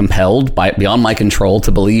been compelled beyond my control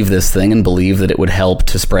to believe this thing and believe that it would help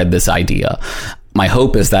to spread this idea. My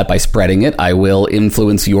hope is that by spreading it, I will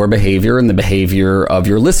influence your behavior and the behavior of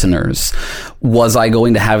your listeners. Was I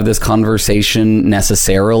going to have this conversation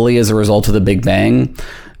necessarily as a result of the Big Bang?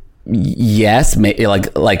 Yes,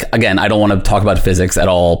 like again, I don't want to talk about physics at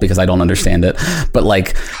all because I don't understand it. But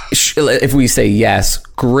like, if we say yes,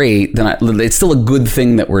 great, then it's still a good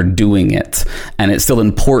thing that we're doing it, and it's still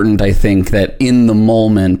important. I think that in the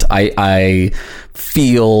moment, I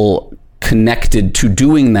feel connected to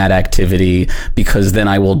doing that activity, because then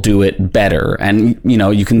I will do it better. And,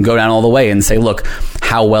 you can go down all the way and say, look,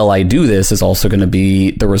 how well I do this is also going to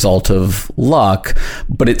be the result of luck,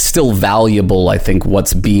 but it's still valuable, I think,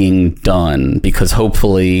 what's being done, because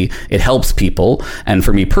hopefully it helps people. And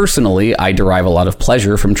for me personally, I derive a lot of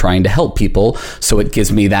pleasure from trying to help people. So it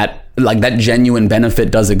gives me that genuine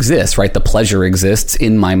benefit does exist, right? The pleasure exists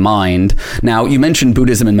in my mind. Now, you mentioned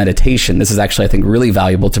Buddhism and meditation. This is actually, I think, really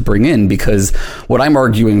valuable to bring in, because what I'm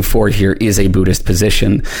arguing for here is a Buddhist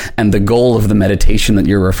position. And the goal of the meditation that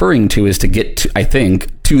you're referring to is to get to, I think,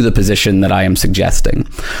 to the position that I am suggesting.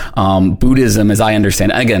 Buddhism, as I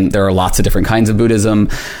understand, again, there are lots of different kinds of Buddhism,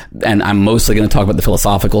 and I'm mostly going to talk about the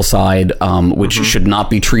philosophical side, which should not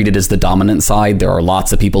be treated as the dominant side. There are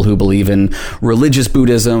lots of people who believe in religious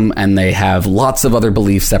Buddhism, and they have lots of other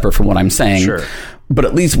beliefs separate from what I'm saying. Sure. but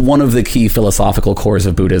at least one of the key philosophical cores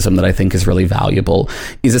of Buddhism that I think is really valuable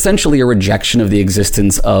is essentially a rejection of the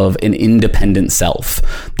existence of an independent self.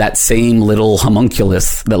 That same little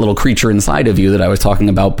homunculus, that little creature inside of you that I was talking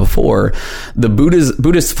about before. The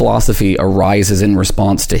Buddhist philosophy arises in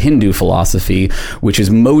response to Hindu philosophy, which is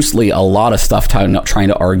mostly a lot of stuff trying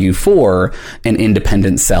to argue for an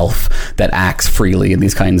independent self that acts freely in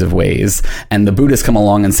these kinds of ways. And the Buddhists come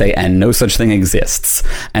along and say, and no such thing exists.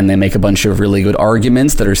 And they make a bunch of really good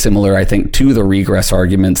arguments that are similar, I think, to the regress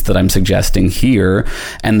arguments that I'm suggesting here.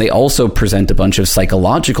 And they also present a bunch of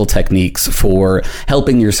psychological techniques for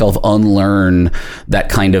helping yourself unlearn that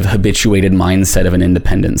kind of habituated mindset of an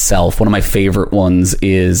independent self. One of my favorite ones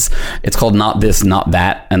is, it's called Not This, Not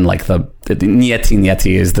That. And like the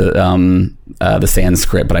Nyeti is the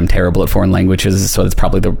Sanskrit, but I'm terrible at foreign languages, so it's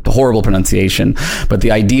probably the horrible pronunciation. But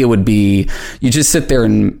the idea would be, you just sit there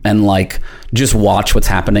and like just watch what's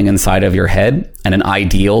happening inside of your head, and an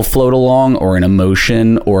ideal float along, or an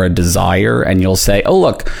emotion, or a desire, and you'll say, oh,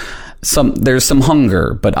 look, there's some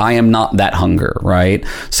hunger, but I am not that hunger, right?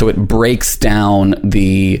 So it breaks down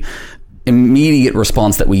the immediate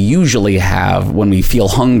response that we usually have when we feel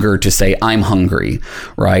hunger to say, I'm hungry,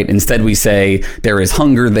 right? Instead, we say, there is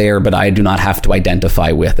hunger there, but I do not have to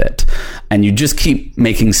identify with it. And you just keep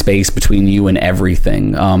making space between you and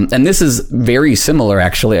everything. And this is very similar,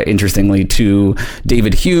 actually, interestingly, to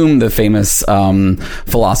David Hume, the famous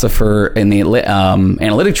philosopher in the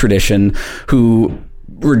analytic tradition, who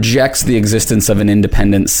rejects the existence of an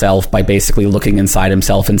independent self by basically looking inside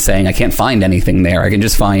himself and saying, I can't find anything there. I can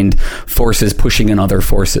just find forces pushing in other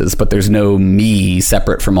forces, but there's no me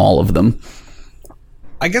separate from all of them.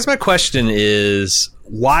 I guess my question is,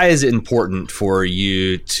 why is it important for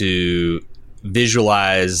you to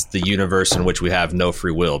visualize the universe in which we have no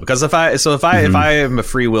free will? Because if I am a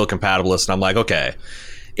free will compatibilist and I'm like, okay,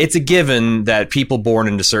 it's a given that people born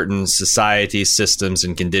into certain society systems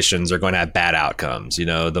and conditions are going to have bad outcomes. You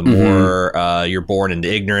know, the more you're born into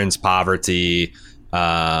ignorance, poverty,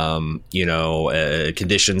 conditions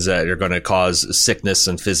that are going to cause sickness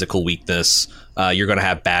and physical weakness, you're going to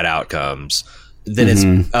have bad outcomes.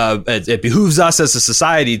 Then it behooves us as a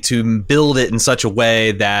society to build it in such a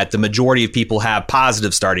way that the majority of people have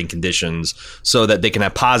positive starting conditions so that they can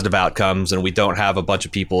have positive outcomes, and we don't have a bunch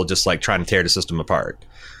of people just like trying to tear the system apart.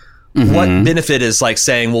 What benefit is like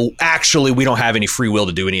saying, well, actually, we don't have any free will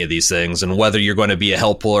to do any of these things, and whether you're going to be a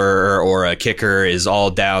helper or a kicker is all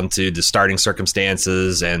down to the starting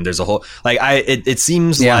circumstances. And there's a whole it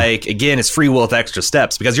seems like, again, it's free will with extra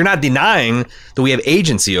steps, because you're not denying that we have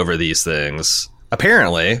agency over these things.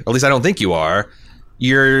 Apparently, at least I don't think you are.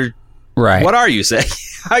 You're right. What are you saying?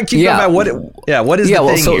 I keep going back. What is the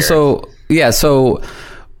thing here? So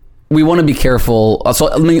we want to be careful. So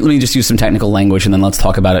let me just use some technical language, and then let's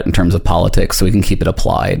talk about it in terms of politics so we can keep it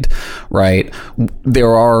applied, right?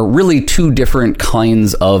 There are really two different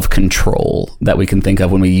kinds of control that we can think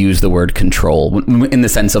of when we use the word control, in the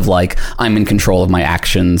sense of like, I'm in control of my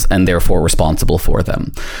actions and therefore responsible for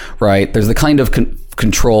them, right? There's the kind of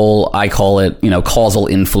control, I call it, causal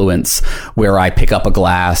influence, where I pick up a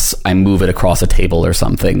glass, I move it across a table or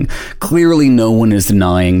something. Clearly, no one is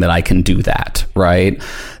denying that I can do that, right?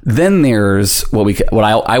 Then there's what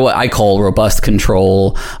I call robust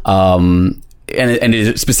control, and it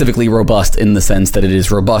is specifically robust in the sense that it is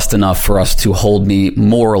robust enough for us to hold me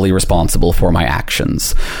morally responsible for my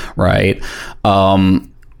actions, right?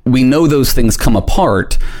 We know those things come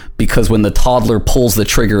apart because when the toddler pulls the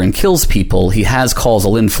trigger and kills people, he has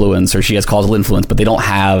causal influence, or she has causal influence, but they don't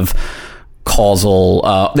have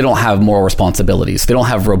they don't have moral responsibilities. They don't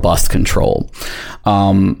have robust control.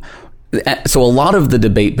 So a lot of the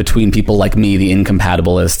debate between people like me, the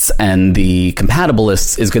incompatibilists, and the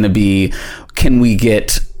compatibilists is going to be, can we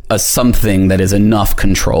get a something that is enough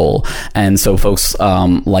control? And so folks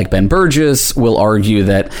like Ben Burgis will argue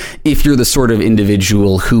that if you're the sort of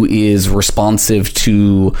individual who is responsive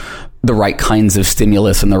to the right kinds of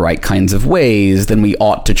stimulus in the right kinds of ways, then we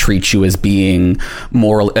ought to treat you as being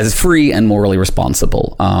as free and morally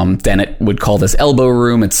responsible. Dennett would call this elbow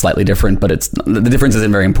room. It's slightly different, but the difference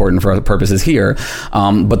isn't very important for our purposes here.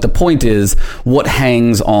 But the point is, what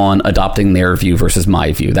hangs on adopting their view versus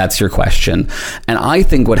my view? That's your question. And I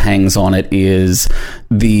think what hangs on it is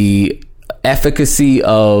the efficacy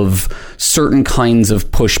of certain kinds of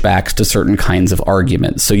pushbacks to certain kinds of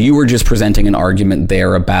arguments. So you were just presenting an argument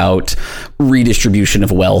there about redistribution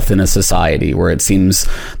of wealth in a society, where it seems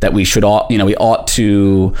that we ought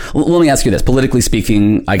to. Let me ask you this: politically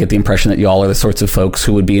speaking, I get the impression that y'all are the sorts of folks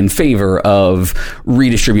who would be in favor of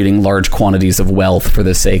redistributing large quantities of wealth for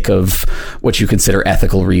the sake of what you consider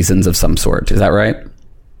ethical reasons of some sort. Is that right?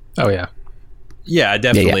 Oh yeah. Yeah,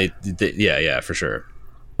 definitely. Yeah, for sure.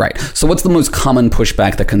 Right. So what's the most common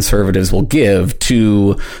pushback that conservatives will give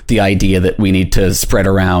to the idea that we need to spread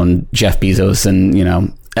around Jeff Bezos and,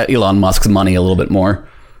 Elon Musk's money a little bit more?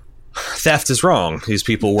 Theft is wrong. These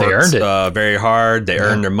people worked very hard. They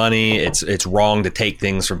earned their money. It's wrong to take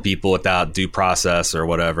things from people without due process or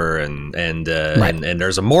whatever. And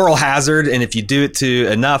there's a moral hazard. And if you do it to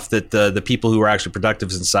enough, that the people who are actually productive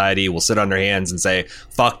in society will sit on their hands and say,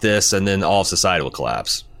 fuck this. And then all of society will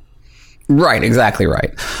collapse. Right. Exactly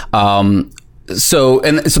right. So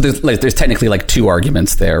there's technically like two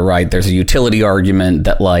arguments there, right? There's a utility argument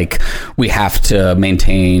that like we have to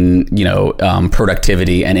maintain,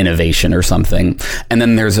 productivity and innovation or something. And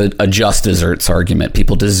then there's a just desserts argument.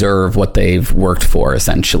 People deserve what they've worked for,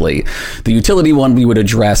 essentially. The utility one we would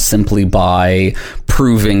address simply by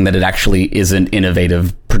proving that it actually isn't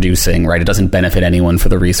innovative producing, right? It doesn't benefit anyone for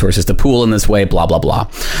the resources to pool in this way, blah, blah, blah.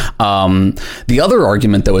 The other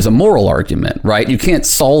argument, though, is a moral argument, right? You can't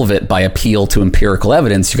solve it by appeal to empirical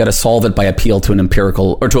evidence. You got to solve it by appeal to an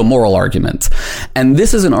empirical or to a moral argument. And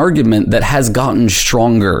this is an argument that has gotten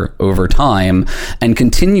stronger over time and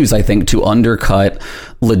continues, I think, to undercut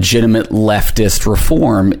legitimate leftist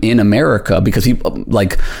reform in America, because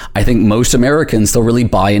I think most Americans still really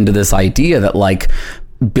buy into this idea that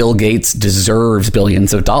Bill Gates deserves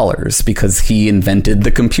billions of dollars because he invented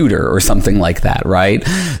the computer or something like that, right?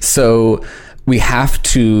 So we have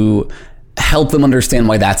to help them understand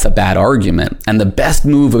why that's a bad argument. And the best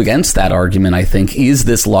move against that argument, I think, is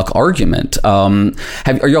this luck argument. Are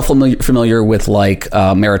you all familiar with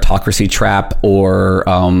Meritocracy Trap or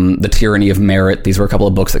The Tyranny of Merit? These were a couple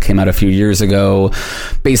of books that came out a few years ago,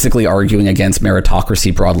 basically arguing against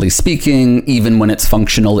meritocracy broadly speaking. Even when it's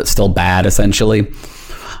functional, it's still bad, essentially.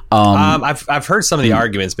 I've heard some of the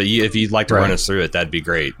arguments, but if you'd like to run us through it, that'd be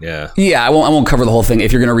great. Yeah. I won't cover the whole thing.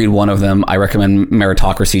 If you're going to read one of them, I recommend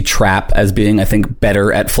Meritocracy Trap as being, I think,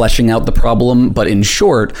 better at fleshing out the problem. But in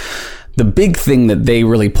short, the big thing that they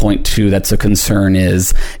really point to that's a concern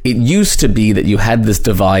is it used to be that you had this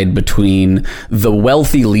divide between the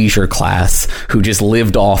wealthy leisure class who just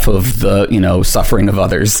lived off of the, suffering of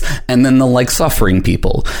others, and then the suffering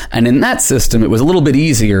people. And in that system, it was a little bit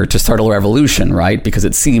easier to start a revolution, right? Because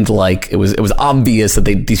it seemed like it was obvious that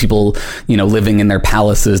these people, living in their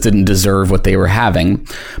palaces didn't deserve what they were having.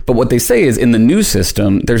 But what they say is in the new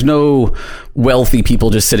system, there's no wealthy people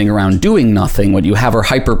just sitting around doing nothing. What you have are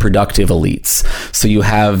hyper-productive elites. So you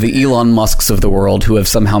have the Elon Musks of the world who have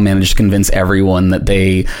somehow managed to convince everyone that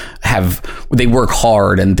they work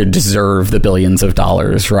hard and they deserve the billions of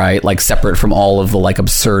dollars, right? Separate from all of the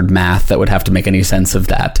absurd math that would have to make any sense of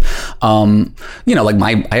that. I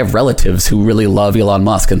have relatives who really love Elon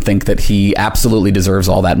Musk and think that he absolutely deserves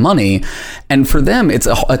all that money. And for them, it's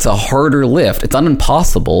a harder lift. It's not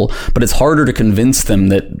impossible, but it's harder to convince them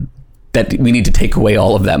that we need to take away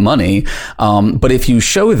all of that money. But if you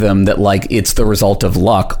show them that it's the result of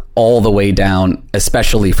luck all the way down,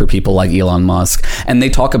 especially for people like Elon Musk, and they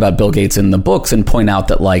talk about Bill Gates in the books and point out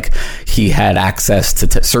that he had access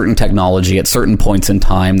to certain technology at certain points in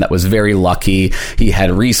time that was very lucky. He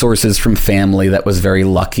had resources from family that was very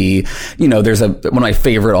lucky. There's one of my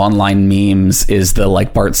favorite online memes is the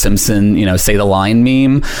Bart Simpson, say the line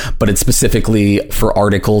meme, but it's specifically for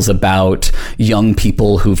articles about young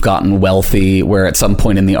people who've gotten wealthy, where at some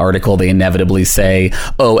point in the article they inevitably say,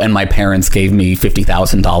 oh, and my parents gave me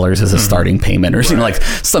 $50,000 as a starting payment, or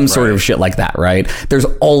some sort of shit like that, right? There's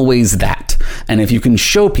always that. And if you can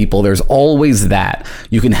show people there's always that,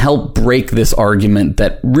 you can help break this argument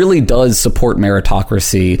that really does support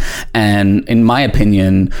meritocracy. And in my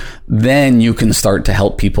opinion, then you can start to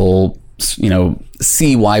help people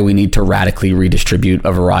see why we need to radically redistribute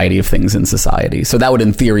a variety of things in society. So that would,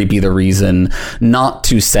 in theory, be the reason not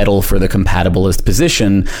to settle for the compatibilist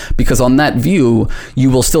position, because on that view,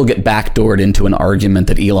 you will still get backdoored into an argument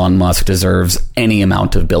that Elon Musk deserves any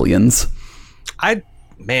amount of billions. I'm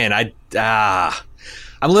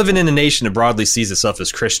living in a nation that broadly sees itself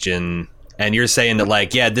as Christian. And you're saying that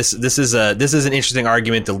this is an interesting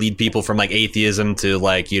argument to lead people from atheism to a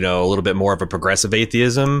little bit more of a progressive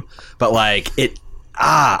atheism, but I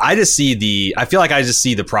feel like I just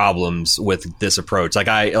see the problems with this approach. It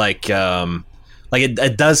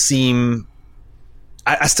does seem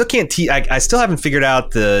I still can't I still haven't figured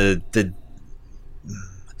out I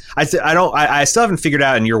still haven't figured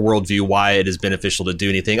out in your worldview why it is beneficial to do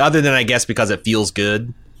anything other than I guess because it feels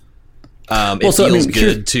good. It feels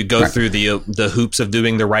good to go through the hoops of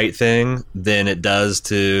doing the right thing than it does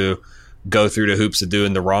to go through the hoops of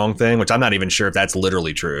doing the wrong thing, which I'm not even sure if that's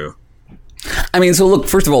literally true. I mean, so look,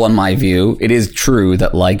 first of all, in my view, it is true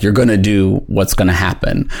that like you're going to do what's going to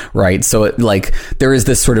happen, right? So like there is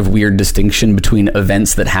this sort of weird distinction between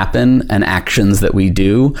events that happen and actions that we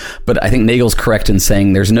do. But I think Nagel's correct in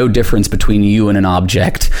saying there's no difference between you and an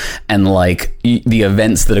object and like the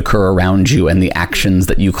events that occur around you and the actions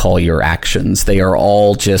that you call your actions. They are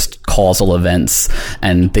all just causal events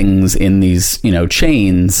and things in these,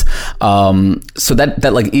 chains. So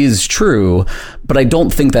that like is true, but I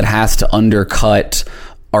don't think that has to undercut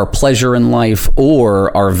our pleasure in life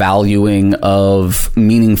or our valuing of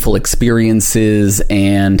meaningful experiences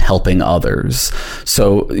and helping others.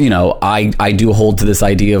 So, I do hold to this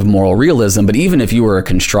idea of moral realism, but even if you were a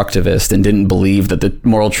constructivist and didn't believe that the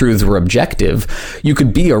moral truths were objective, you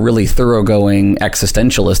could be a really thoroughgoing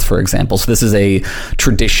existentialist, for example. So this is a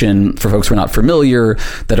tradition, for folks who are not familiar,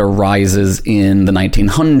 that arises in the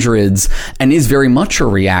 1900s and is very much a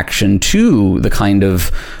reaction to the kind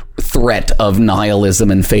of threat of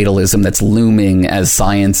nihilism and fatalism that's looming as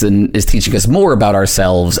science is teaching us more about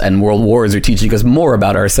ourselves and world wars are teaching us more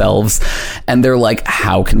about ourselves. And they're like,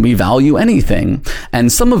 how can we value anything?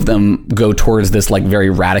 And some of them go towards this like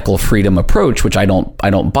very radical freedom approach, which I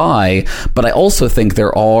don't buy. But I also think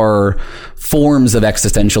there are forms of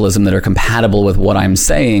existentialism that are compatible with what I'm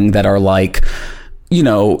saying that are like,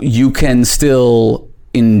 you can still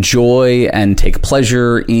enjoy and take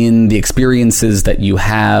pleasure in the experiences that you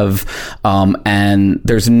have, and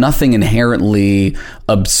there's nothing inherently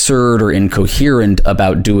absurd or incoherent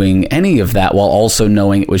about doing any of that while also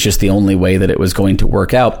knowing it was just the only way that it was going to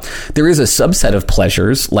work out. There is a subset of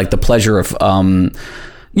pleasures, like the pleasure of the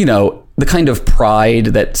kind of pride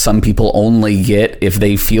that some people only get if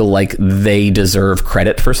they feel like they deserve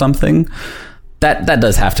credit for something. That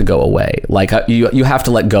does have to go away. Like you have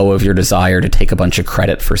to let go of your desire to take a bunch of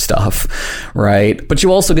credit for stuff, right? But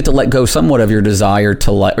you also get to let go somewhat of your desire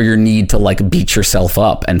to or your need to like beat yourself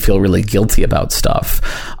up and feel really guilty about stuff.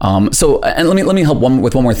 So let me help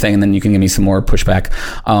with one more thing, and then you can give me some more pushback.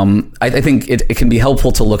 I think it can be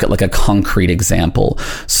helpful to look at like a concrete example.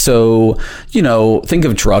 So think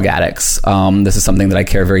of drug addicts. This is something that I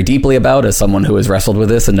care very deeply about as someone who has wrestled with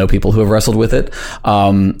this and know people who have wrestled with it.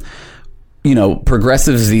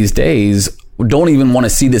 Progressives these days don't even want to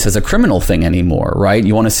see this as a criminal thing anymore, right?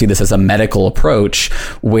 You want to see this as a medical approach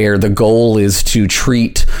where the goal is to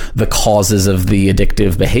treat the causes of the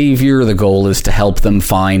addictive behavior. The goal is to help them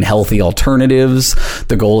find healthy alternatives.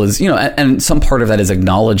 The goal is, and some part of that is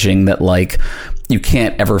acknowledging that like you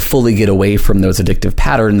can't ever fully get away from those addictive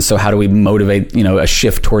patterns. So how do we motivate, a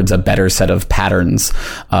shift towards a better set of patterns,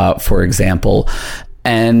 for example?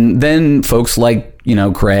 And then folks like,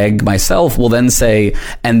 Greg, myself will then say,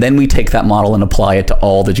 and then we take that model and apply it to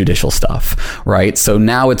all the judicial stuff, right? So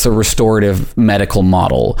now it's a restorative medical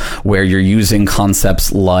model where you're using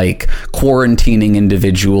concepts like quarantining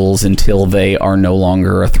individuals until they are no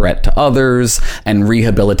longer a threat to others and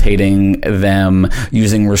rehabilitating them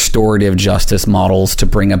using restorative justice models to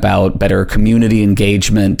bring about better community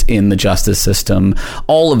engagement in the justice system.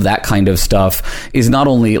 All of that kind of stuff is not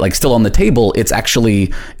only like still on the table, it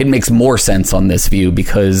makes more sense on this view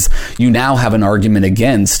because you now have an argument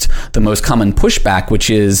against the most common pushback, which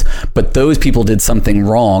is, but those people did something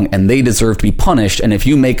wrong and they deserve to be punished. And if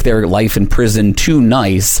you make their life in prison too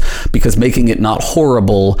nice, because making it not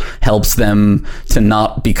horrible helps them to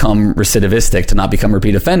not become recidivistic, to not become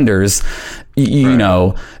repeat offenders, you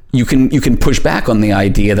can push back on the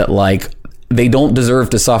idea that like they don't deserve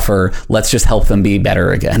to suffer. Let's just help them be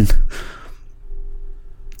better again.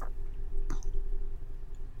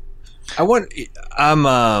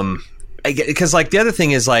 Because like the other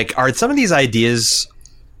thing is like, are some of these ideas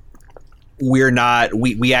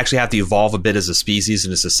we actually have to evolve a bit as a species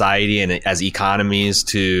and a society and as economies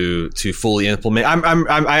to fully implement.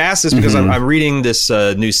 I asked this because I'm reading this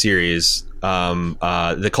new series,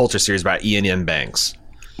 the Culture series about Iain M. Banks.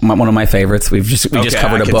 One of my favorites. We just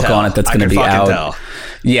covered a book on it that's going to be out. Tell.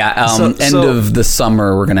 Yeah, end of the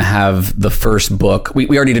summer we're going to have the first book. We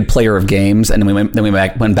already did Player of Games, and then we went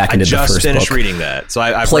back and did the first book. I just finished reading that. So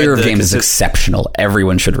I Player of Games is exceptional.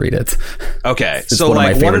 Everyone should read it. Okay, so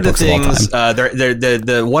like one of the things,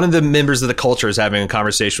 one of the members of the Culture is having a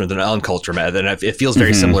conversation with an uncultured man, and it feels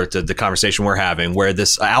very similar to the conversation we're having, where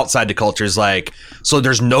this outside the culture is like, so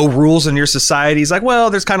there's no rules in your society. He's like, well,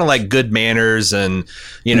 there's kind of like good manners and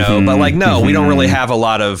but like no, we don't really have a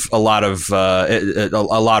lot of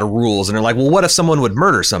rules. And they're like, well, what if someone would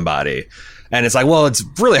murder somebody? And it's like, well, it's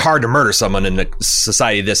really hard to murder someone in a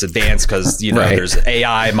society this advanced because, you know, right. There's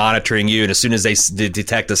AI monitoring you. And as soon as they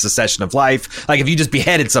detect a secession of life, like if you just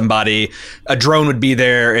beheaded somebody, a drone would be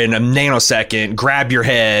there in a nanosecond, grab your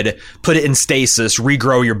head, put it in stasis,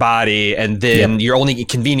 regrow your body. And then your only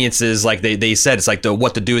inconvenience is, like they said, it's like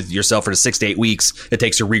what to do with yourself for the 6 to 8 weeks it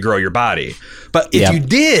takes to regrow your body. But if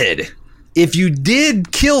you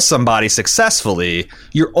did kill somebody successfully,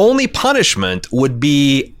 your only punishment would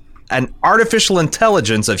be an artificial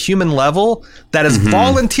intelligence of human level that has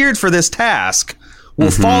volunteered for this task will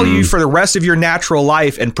follow you for the rest of your natural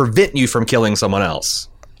life and prevent you from killing someone else.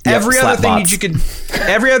 Every other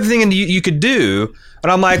thing you could do. And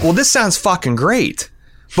I'm like, well, this sounds fucking great.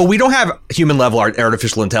 But we don't have human level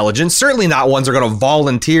artificial intelligence. Certainly not ones that are going to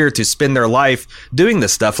volunteer to spend their life doing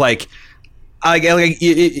this stuff. Like I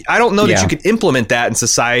don't know that you could implement that in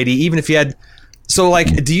society, even if you had. So,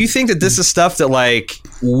 like, do you think that this is stuff that, like,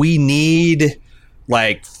 we need,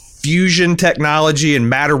 like, fusion technology and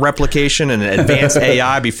matter replication and advanced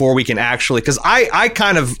AI before we can actually? Because I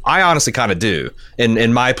honestly kind of do.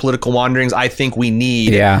 In my political wanderings, I think we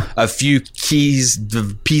need a few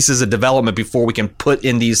pieces of development before we can put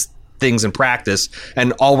in these things in practice,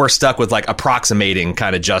 and all we're stuck with, like, approximating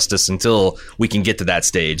kind of justice until we can get to that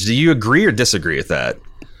stage. Do you agree or disagree with that?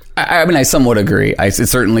 I mean, I somewhat agree. It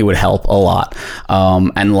certainly would help a lot.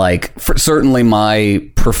 And like, certainly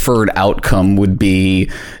my preferred outcome would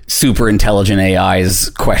be super intelligent AI's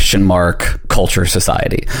culture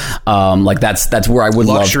society. Like that's where I would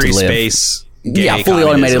luxury love to live. Space. Fully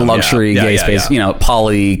automated luxury, gay space, you know,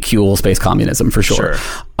 polycule space communism for sure.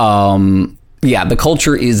 Yeah, the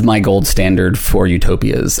culture is my gold standard for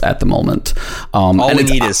utopias at the moment. All we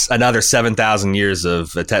need is another 7,000 years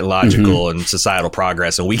of technological and societal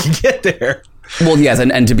progress, and we can get there. Well, yes,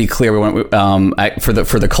 and to be clear, for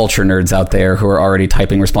the culture nerds out there who are already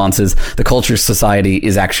typing responses, the culture society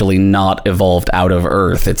is actually not evolved out of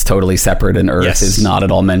Earth. It's totally separate, and Earth is not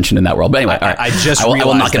at all mentioned in that world. But anyway, I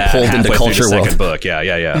will not get pulled into culture world. Book.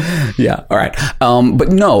 Yeah. All right. But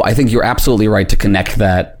no, I think you're absolutely right to connect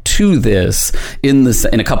that to this in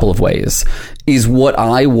a couple of ways. Is what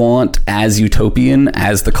I want as utopian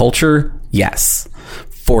as the culture? Yes,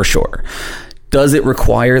 for sure. Does it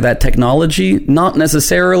require that technology? Not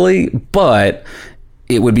necessarily, but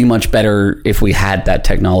it would be much better if we had that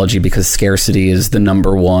technology, because scarcity is the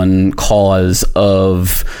number one cause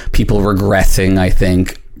of people regressing, I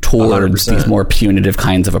think, towards 100%. These more punitive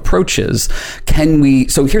kinds of approaches.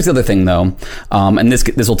 So here's the other thing, though, and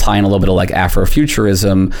this will tie in a little bit of like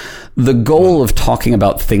Afrofuturism. The goal of talking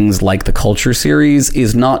about things like the Culture series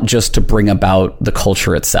is not just to bring about the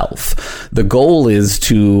culture itself. The goal is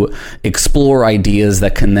to explore ideas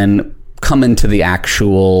that can then come into the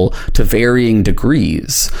actual to varying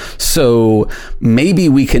degrees. So maybe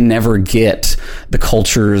we can never get the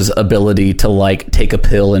culture's ability to like take a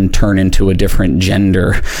pill and turn into a different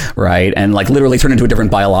gender, right? And like literally turn into a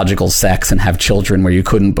different biological sex and have children where you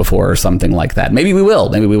couldn't before or something like that. Maybe we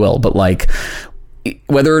will. But like,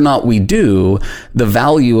 whether or not we do, the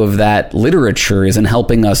value of that literature is in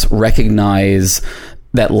helping us recognize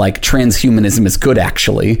that like transhumanism is good,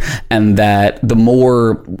 actually, and that the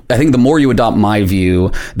more you adopt my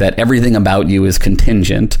view that everything about you is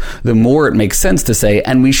contingent, the more it makes sense to say,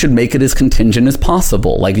 and we should make it as contingent as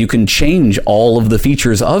possible. Like, you can change all of the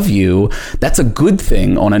features of you. That's a good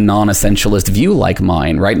thing on a non-essentialist view like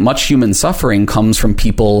mine, right? Much human suffering comes from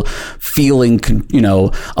people feeling,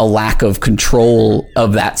 a lack of control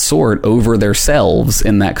of that sort over themselves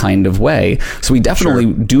in that kind of way. So we definitely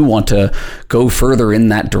do want to go further in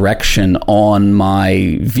that direction on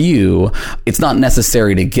my view. It's not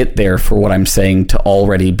necessary to get there for what I'm saying to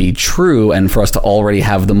already be true, and for us to already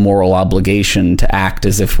have the moral obligation to act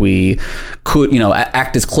as if we could,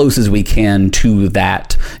 act as close as we can to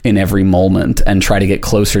that in every moment, and try to get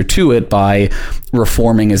closer to it by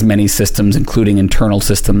reforming as many systems, including internal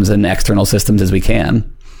systems and external systems, as we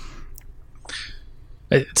can.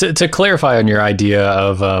 To clarify on your idea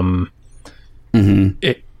of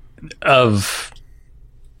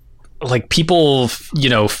like people,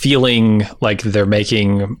 feeling like they're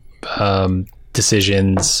making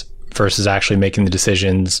decisions versus actually making the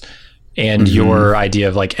decisions, and your idea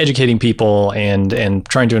of like educating people and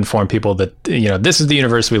trying to inform people that, this is the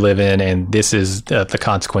universe we live in and this is the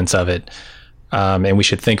consequence of it. And we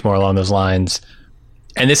should think more along those lines.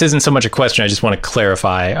 And this isn't so much a question. I just want to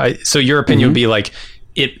clarify. So your opinion would be like,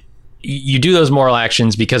 you do those moral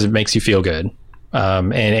actions because it makes you feel good.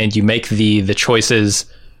 And you make the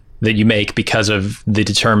choices that you make because of the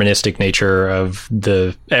deterministic nature of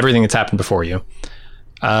everything that's happened before you.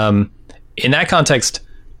 In that context,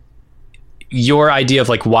 your idea of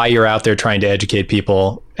like why you're out there trying to educate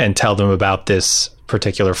people and tell them about this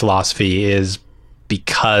particular philosophy is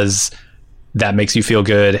because that makes you feel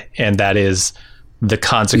good, and that is the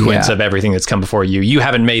consequence of everything that's come before you. You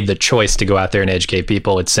haven't made the choice to go out there and educate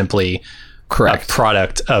people. It's simply a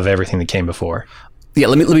product of everything that came before. Yeah,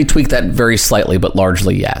 let me tweak that very slightly, but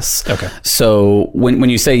largely yes. Okay. So when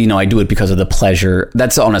you say, I do it because of the pleasure,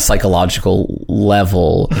 that's on a psychological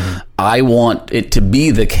level. Mm-hmm. I want it to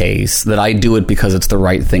be the case that I do it because it's the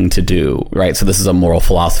right thing to do, right? So this is a moral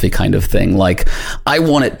philosophy kind of thing. Like I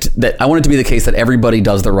want it to be the case that everybody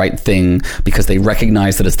does the right thing because they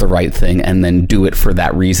recognize that it's the right thing and then do it for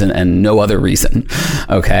that reason and no other reason.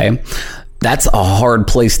 Okay. That's a hard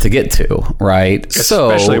place to get to, right?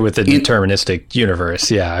 Especially with the deterministic universe.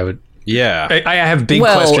 Yeah, I would. Yeah, I have big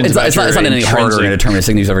questions. It's not any harder in a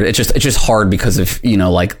deterministic universe. It's just hard because of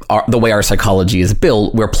the way our psychology is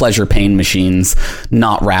built. We're pleasure pain machines,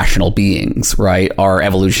 not rational beings, right? Our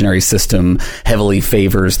evolutionary system heavily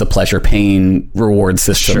favors the pleasure pain reward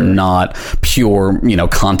system, not pure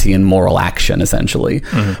Kantian moral action, essentially.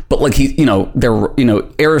 Mm-hmm.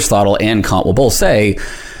 But Aristotle and Kant will both say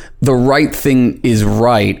the right thing is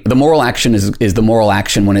right. The moral action is the moral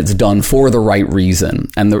action when it's done for the right reason.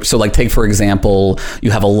 And so take, for example,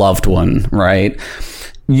 you have a loved one, right?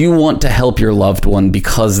 You want to help your loved one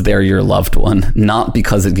because they're your loved one, not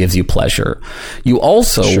because it gives you pleasure. You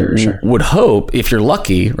also would hope, if you're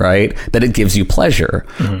lucky, right, that it gives you pleasure,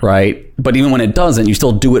 right? But even when it doesn't, you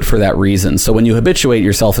still do it for that reason. So when you habituate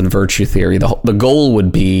yourself in virtue theory, the goal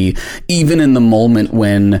would be, even in the moment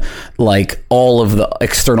when all of the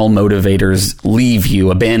external motivators leave you,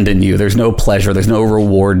 abandon you, there's no pleasure, there's no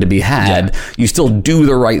reward to be had, you still do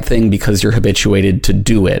the right thing because you're habituated to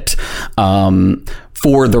do it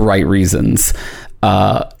for the right reasons.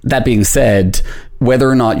 That being said, whether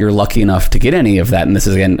or not you're lucky enough to get any of that, and this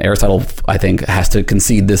is, again, Aristotle, I think, has to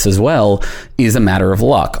concede this as well, is a matter of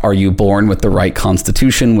luck. Are you born with the right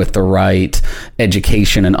constitution, with the right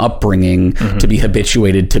education and upbringing to be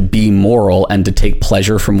habituated to be moral and to take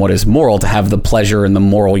pleasure from what is moral, to have the pleasure and the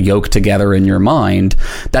moral yoke together in your mind?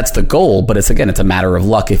 That's the goal, but it's a matter of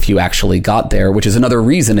luck if you actually got there, which is another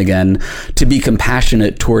reason, again, to be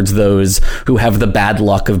compassionate towards those who have the bad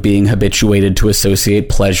luck of being habituated to associate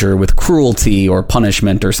pleasure with cruelty or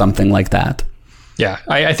punishment or something like that. Yeah,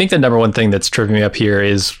 I think the number one thing that's tripping me up here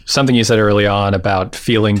is something you said early on about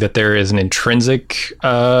feeling that there is an intrinsic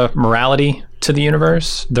morality to the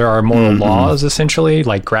universe. There are moral laws, essentially,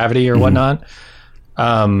 like gravity or whatnot.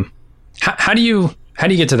 How do you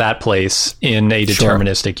get to that place in a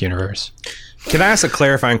deterministic universe? Can I ask a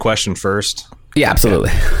clarifying question first? Yeah,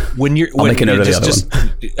 absolutely. I'll make a note of the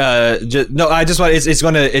other one. No, I just want.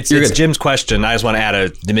 It's Jim's question. I just want to add a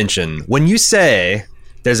dimension. When you say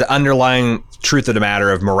there's an underlying truth of the matter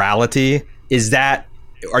of morality,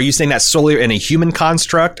 are you saying that solely in a human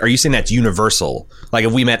construct? Or are you saying that's universal? Like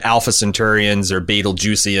if we met Alpha Centaurians or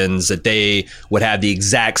Betelgeusians, that they would have the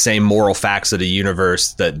exact same moral facts of the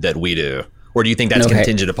universe that we do? Or do you think that's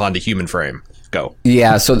contingent upon the human frame? Go.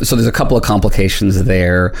 Yeah, so there's a couple of complications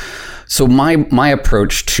there. So my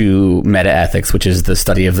approach to metaethics, which is the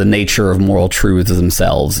study of the nature of moral truths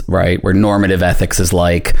themselves, right? Where normative ethics is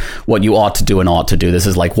like what you ought to do and ought to do. This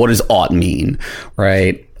is like, what does ought mean,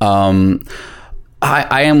 right?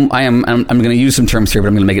 I'm going to use some terms here, but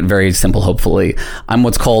I'm going to make it very simple, hopefully. I'm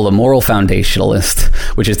what's called a moral foundationalist,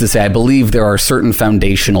 which is to say I believe there are certain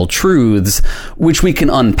foundational truths which we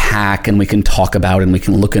can unpack and we can talk about and we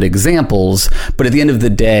can look at examples, but at the end of the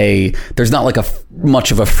day, there's not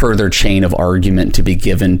much of a further chain of argument to be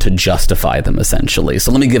given to justify them, essentially.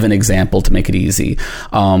 So let me give an example to make it easy.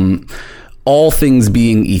 All things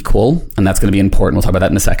being equal, and that's going to be important, we'll talk about that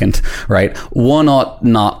in a second, right? One ought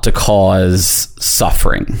not to cause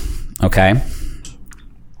suffering, okay?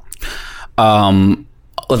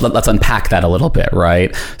 Let's unpack that a little bit,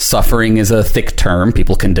 right? Suffering is a thick term.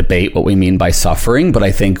 People can debate what we mean by suffering, but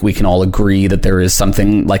I think we can all agree that there is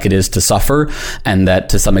something like it is to suffer, and that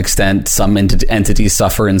to some extent some entities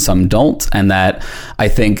suffer and some don't, and that I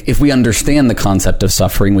think if we understand the concept of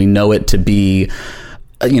suffering, we know it to be,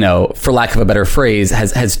 for lack of a better phrase,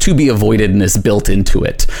 has to be avoidedness built into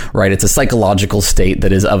it, right? It's a psychological state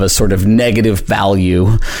that is of a sort of negative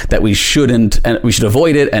value that we should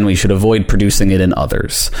avoid it, and we should avoid producing it in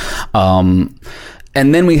others. And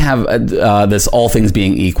then we have this all things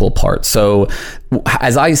being equal part. So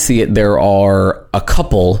as I see it, there are a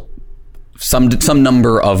couple, some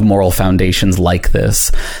number of moral foundations like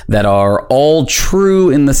this that are all true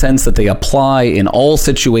in the sense that they apply in all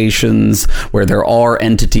situations where there are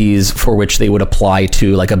entities for which they would apply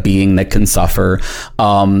to, like a being that can suffer.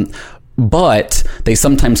 but they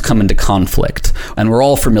sometimes come into conflict. And we're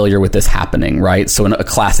all familiar with this happening, right? So a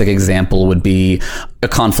classic example would be a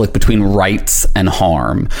conflict between rights and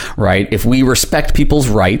harm, right? If we respect people's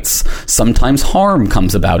rights, sometimes harm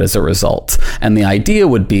comes about as a result. And the idea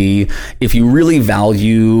would be, if you really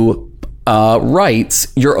value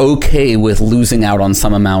rights, you're okay with losing out on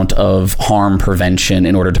some amount of harm prevention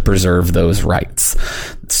in order to preserve those rights.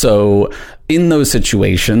 So in those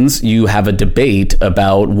situations, you have a debate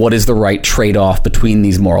about what is the right trade-off between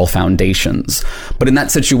these moral foundations. But in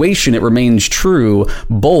that situation, it remains true,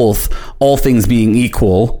 both all things being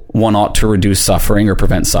equal, one ought to reduce suffering or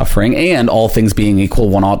prevent suffering, and all things being equal,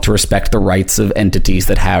 one ought to respect the rights of entities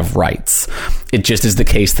that have rights. It just is the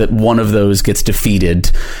case that one of those gets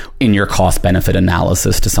defeated in your cost-benefit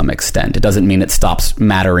analysis to some extent. It doesn't mean it stops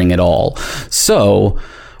mattering at all. So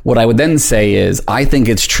what I would then say is, I think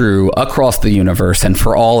it's true across the universe and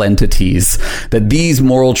for all entities that these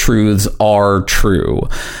moral truths are true.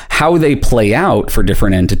 How they play out for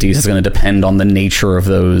different entities is going to depend on the nature of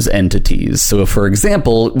those entities. So if, for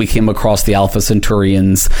example, we came across the Alpha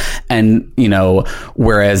Centaurians and,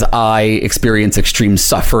 whereas I experience extreme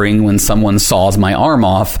suffering when someone saws my arm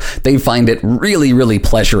off, they find it really, really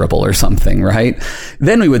pleasurable or something, right?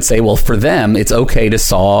 Then we would say, well, for them, it's okay to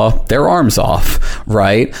saw their arms off,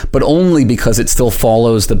 right? But only because it still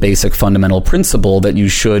follows the basic fundamental principle that you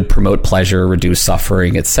should promote pleasure, reduce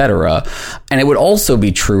suffering, etc. And it would also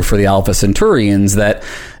be true for the Alpha Centaurians that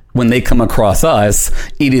when they come across us,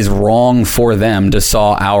 it is wrong for them to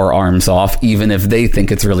saw our arms off, even if they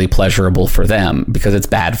think it's really pleasurable for them, because it's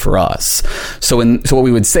bad for us. So what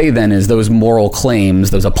we would say then is those moral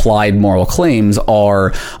claims, those applied moral claims,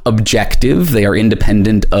 are objective. They are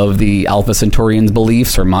independent of the Alpha Centaurians'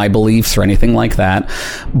 beliefs or my beliefs or anything like that.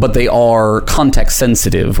 But they are context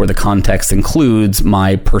sensitive, where the context includes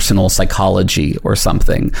my personal psychology or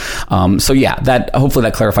something. Hopefully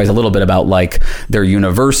that clarifies a little bit about their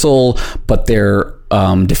universal, but they're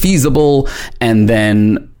defeasible, and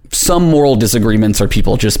then some moral disagreements are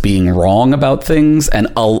people just being wrong about things, and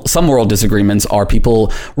some moral disagreements are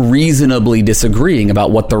people reasonably disagreeing about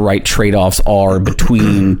what the right trade-offs are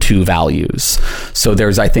between two values. So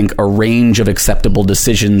there's, I think, a range of acceptable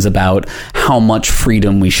decisions about how much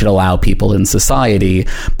freedom we should allow people in society,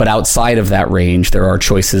 but outside of that range, there are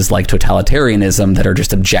choices like totalitarianism that are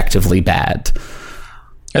just objectively bad.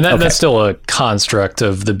 And that's still a construct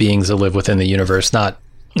of the beings that live within the universe, not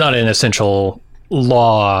an essential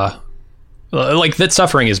law. Like that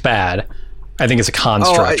suffering is bad. I think it's a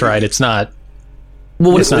construct, right? It's not.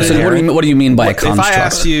 Well, what do you mean by a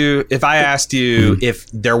construct? If I asked you if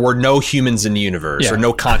there were no humans in the universe or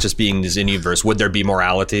no conscious beings in the universe, would there be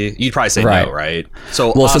morality? You'd probably say no, right?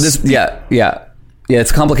 So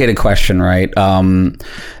it's a complicated question, right?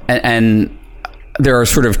 And there are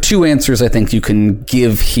sort of two answers I think you can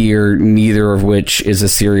give here, neither of which is a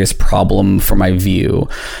serious problem for my view.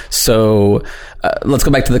 So let's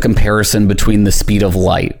go back to the comparison between the speed of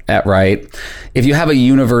light, right? If you have a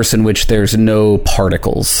universe in which there's no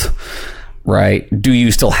particles, right, do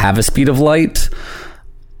you still have a speed of light?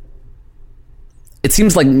 It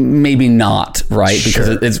seems like maybe not, right?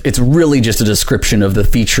 Sure. Because it's really just a description of the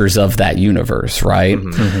features of that universe, right?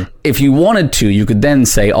 Mm-hmm. If you wanted to, you could then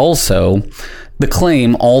say also, the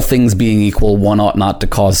claim, all things being equal, one ought not to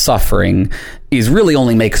cause suffering, is really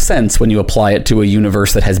only makes sense when you apply it to a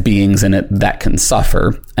universe that has beings in it that can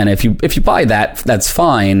suffer. And if you buy that, that's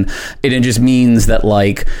fine. It just means that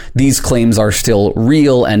these claims are still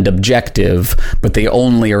real and objective, but they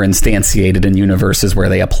only are instantiated in universes where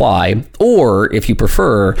they apply. Or if you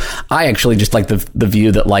prefer, I actually just like the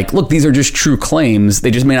view that look, these are just true claims.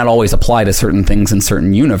 They just may not always apply to certain things in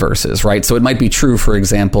certain universes, right? So it might be true, for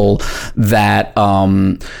example, that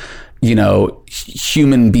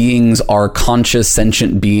human beings are conscious,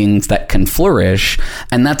 sentient beings that can flourish,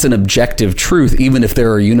 and that's an objective truth, even if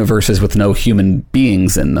there are universes with no human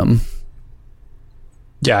beings in them.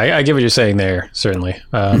 Yeah, I get what you're saying there, certainly.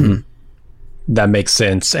 That makes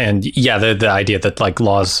sense. And yeah, the idea that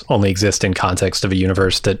laws only exist in context of a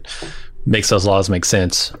universe that makes those laws make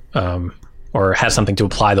sense, or has something to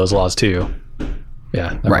apply those laws to.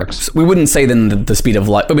 Yeah, that works. So we wouldn't say then the speed of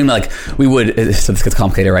light. I mean, we would. So this gets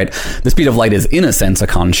complicated, right? The speed of light is, in a sense, a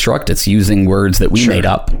construct. It's using words that we made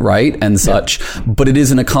up, right, and such. But it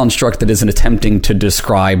isn't a construct that isn't attempting to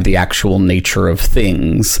describe the actual nature of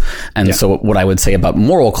things. And so, what I would say about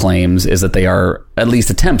moral claims is that they are at least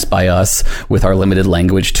attempts by us with our limited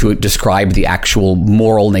language to describe the actual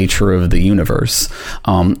moral nature of the universe.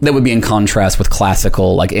 That would be in contrast with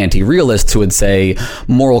classical, like, anti-realists who would say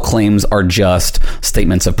moral claims are just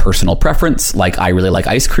statements of personal preference, like I really like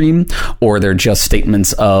ice cream, or they're just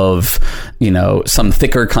statements of, some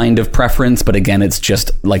thicker kind of preference. But again, it's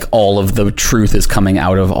just like all of the truth is coming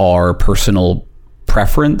out of our personal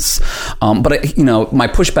preference. But my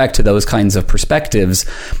pushback to those kinds of perspectives,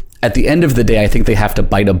 at the end of the day, I think they have to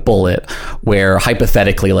bite a bullet where,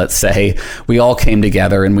 hypothetically, let's say we all came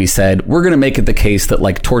together and we said, we're going to make it the case that,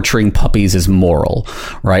 like, torturing puppies is moral,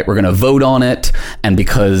 right? We're going to vote on it. And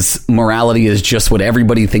because morality is just what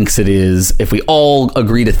everybody thinks it is, if we all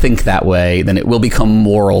agree to think that way, then it will become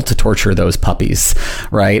moral to torture those puppies,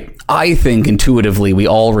 right? I think intuitively we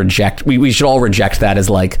should all reject that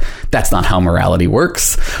as, like, that's not how morality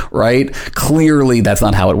works, right? Clearly that's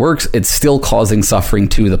not how it works. It's still causing suffering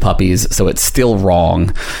to the puppies, so it's still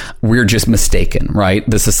wrong. We're just mistaken, right?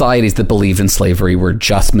 The societies that believed in slavery were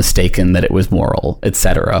just mistaken that it was moral,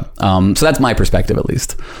 etc. So that's my perspective, at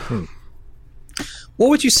least. What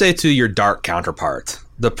would you say to your dark counterpart?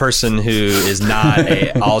 The person who is not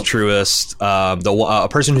an altruist, a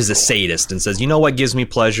person who's a sadist and says, you know what gives me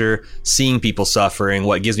pleasure? Seeing people suffering.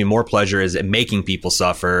 What gives me more pleasure is making people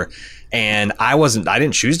suffer. And I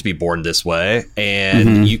didn't choose to be born this way.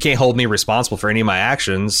 And you can't hold me responsible for any of my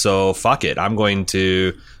actions. So fuck it. I'm going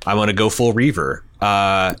to go full Reaver.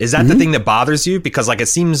 Is that the thing that bothers you? Because, like, it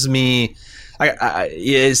seems to me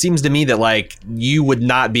that, like, you would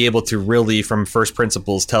not be able to really, from first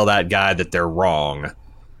principles, tell that guy that they're wrong.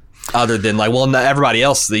 Other than, like, well, everybody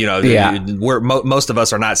else, most of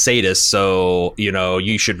us are not sadists, so,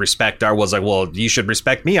 you should respect you should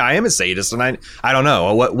respect me. I am a sadist, and I don't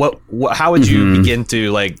know how would you begin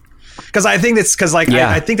to, like, because I think that's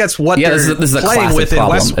I think that's what they're this is playing with in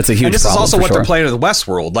Westworld. It's a huge and this is also what sure. they're playing with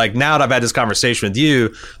Westworld. Like, now that I've had this conversation with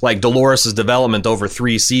you, like, Dolores' development over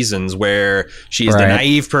 3 seasons, where she's the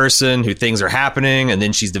naive person who things are happening, and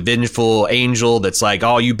then she's the vengeful angel that's like,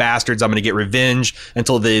 oh, you bastards, I'm going to get revenge,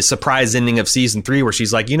 until the surprise ending of season 3, where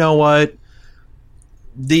she's like, you know what?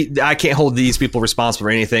 I can't hold these people responsible for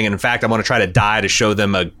anything, and in fact, I'm going to try to die to show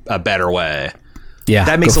them a better way. Yeah,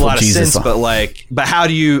 that makes a lot of sense, but how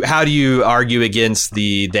do you argue against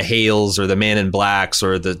the Hales or the Man in Blacks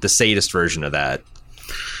or the sadist version of that?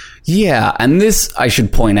 Yeah, and this, I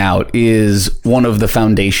should point out, is one of the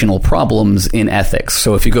foundational problems in ethics.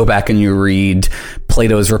 So if you go back and you read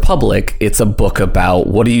Plato's Republic, it's a book about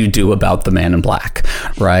what do you do about the Man in Black,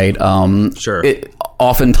 right? Sure.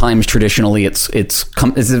 Oftentimes, traditionally, it's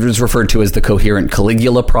referred to as the coherent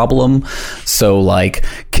Caligula problem. So, like,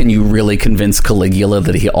 can you really convince Caligula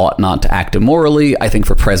that he ought not to act immorally? I think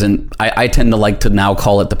for present, I tend to like to now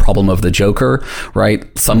call it the problem of the Joker, right?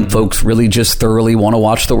 Some folks really just thoroughly want to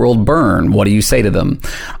watch the world burn. What do you say to them?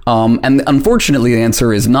 And unfortunately, the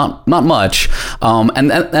answer is not much.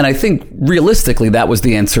 And I think realistically, that was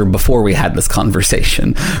the answer before we had this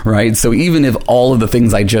conversation, right? So even if all of the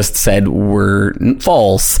things I just said were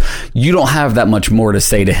false, you don't have that much more to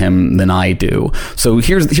say to him than I do. So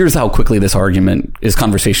here's how quickly this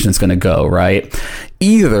conversation is going to go, right?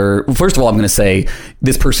 Either, first of all, I'm going to say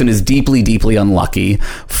this person is deeply, deeply unlucky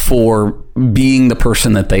for being the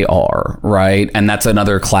person that they are, right? And that's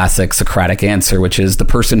another classic Socratic answer, which is the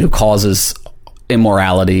person who causes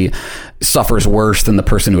immorality suffers worse than the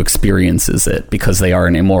person who experiences it, because they are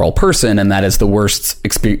an immoral person, and that is the worst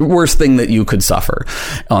thing that you could suffer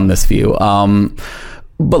on this view.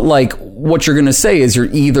 But, like, what you're going to say is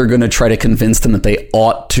you're either going to try to convince them that they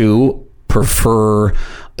ought to prefer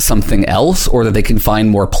something else, or that they can find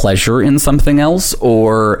more pleasure in something else,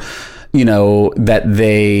 or, that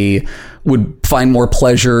they would find more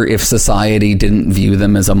pleasure if society didn't view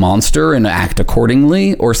them as a monster and act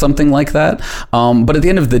accordingly, or something like that. But at the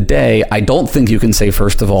end of the day, I don't think you can say,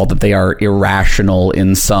 first of all, that they are irrational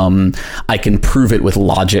in some I can prove it with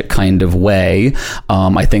logic kind of way.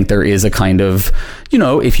 I think there is a kind of,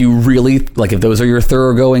 if you really, like, if those are your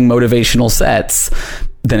thoroughgoing motivational sets,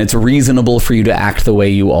 then it's reasonable for you to act the way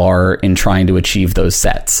you are in trying to achieve those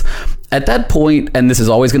sets. At that point, and this is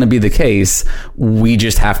always going to be the case, we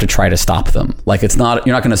just have to try to stop them. Like, you're not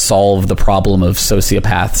going to solve the problem of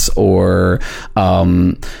sociopaths or,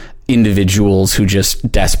 individuals who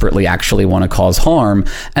just desperately actually want to cause harm.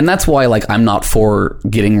 And that's why, like, I'm not for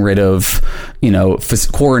getting rid of,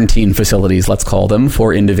 quarantine facilities, let's call them,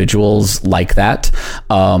 for individuals like that.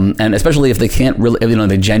 And especially if they can't really,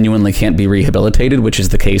 they genuinely can't be rehabilitated, which is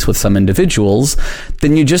the case with some individuals,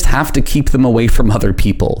 then you just have to keep them away from other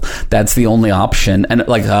people. That's the only option. And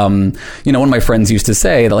like, one of my friends used to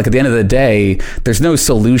say that, like, at the end of the day, there's no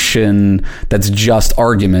solution that's just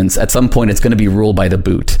arguments. At some point, it's going to be ruled by the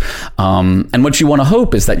boot. And what you want to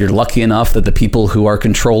hope is that you're lucky enough that the people who are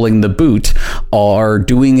controlling the boot are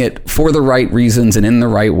doing it for the right reasons and in the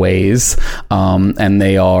right ways. And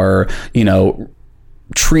they are,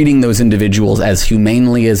 treating those individuals as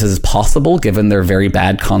humanely as is possible, given their very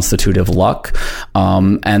bad constitutive luck,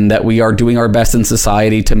 and that we are doing our best in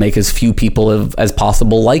society to make as few people as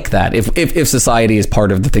possible like that. If society is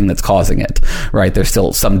part of the thing that's causing it, right? There's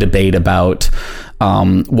still some debate about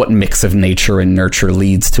what mix of nature and nurture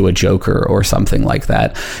leads to a Joker or something like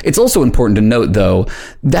that. It's also important to note, though,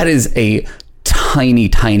 that is a tiny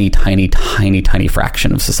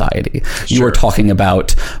fraction of society. Sure. You are talking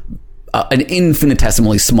about an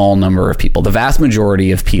infinitesimally small number of people. The vast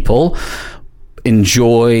majority of people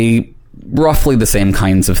enjoy roughly the same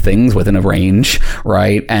kinds of things within a range,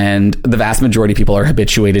 right? And the vast majority of people are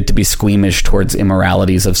habituated to be squeamish towards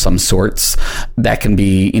immoralities of some sorts that can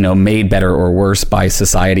be, made better or worse by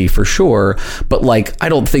society for sure. But like, I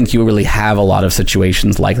don't think you really have a lot of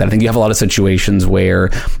situations like that. I think you have a lot of situations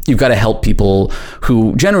where you've got to help people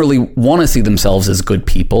who generally want to see themselves as good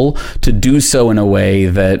people to do so in a way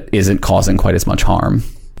that isn't causing quite as much harm.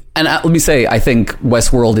 And let me say, I think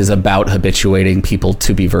Westworld is about habituating people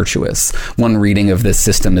to be virtuous. One reading of this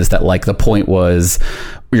system is that, like, the point was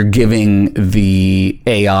you're giving the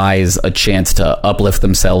AIs a chance to uplift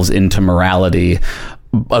themselves into morality.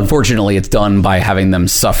 Unfortunately, it's done by having them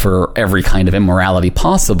suffer every kind of immorality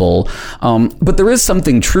possible. But there is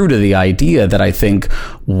something true to the idea that I think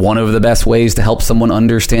one of the best ways to help someone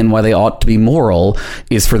understand why they ought to be moral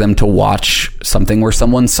is for them to watch something where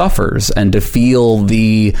someone suffers and to feel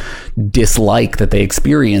the dislike that they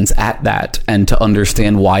experience at that, and to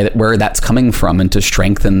understand where that's coming from, and to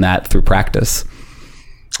strengthen that through practice.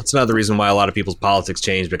 That's another reason why a lot of people's politics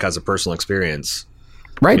change, because of personal experience.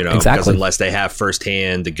 Right, exactly. Because unless they have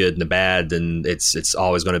firsthand the good and the bad, then it's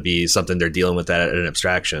always going to be something they're dealing with at an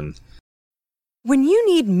abstraction. When you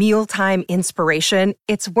need mealtime inspiration,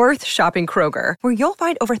 it's worth shopping Kroger, where you'll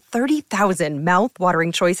find over 30,000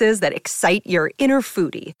 mouth-watering choices that excite your inner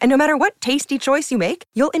foodie. And no matter what tasty choice you make,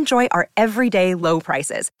 you'll enjoy our everyday low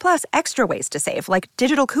prices, plus extra ways to save, like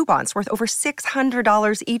digital coupons worth over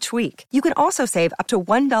 $600 each week. You can also save up to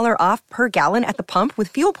 $1 off per gallon at the pump with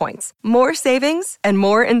fuel points. More savings and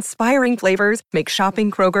more inspiring flavors make shopping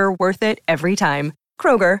Kroger worth it every time.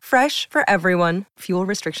 Kroger, fresh for everyone. Fuel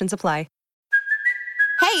restrictions apply.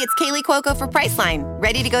 Hey, it's Kaylee Cuoco for Priceline.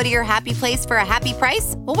 Ready to go to your happy place for a happy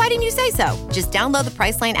price? Well, why didn't you say so? Just download the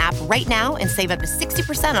Priceline app right now and save up to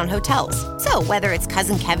 60% on hotels. So whether it's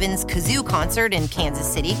Cousin Kevin's Kazoo Concert in Kansas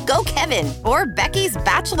City, go Kevin, or Becky's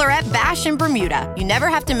Bachelorette Bash in Bermuda, you never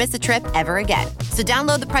have to miss a trip ever again. So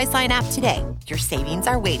download the Priceline app today. Your savings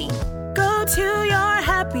are waiting. Go to your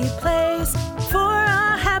happy place for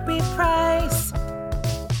a happy price.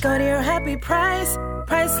 Go to your happy price,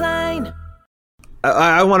 Priceline.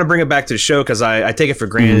 I want to bring it back to the show because I take it for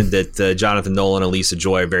granted that Jonathan Nolan and Lisa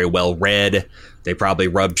Joy are very well read. They probably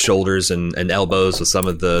rub shoulders and elbows with some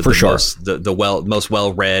of the most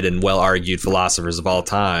well read and well argued philosophers of all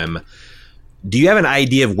time. Do you have an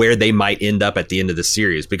idea of where they might end up at the end of the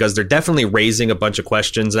series? Because they're definitely raising a bunch of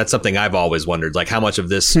questions. That's something I've always wondered. Like, how much of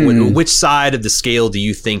this, which side of the scale do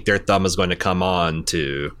you think their thumb is going to come on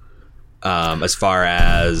to? As far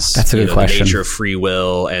as that's a good question. The nature of free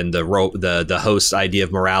will and the host's idea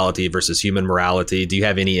of morality versus human morality. Do you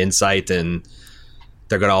have any insight in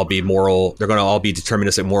they're going to all be moral? They're going to all be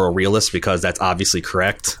deterministic moral realists because that's obviously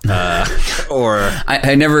correct. Or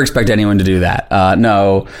I never expect anyone to do that.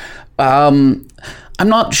 No, I'm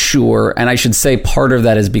not sure, and I should say part of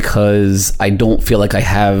that is because I don't feel like I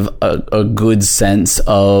have a good sense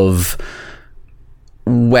of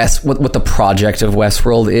what the project of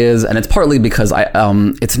Westworld is, and it's partly because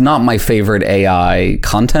it's not my favorite AI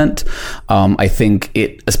content. I think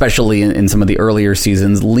it, especially in some of the earlier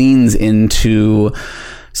seasons, leans into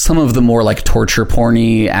some of the more like torture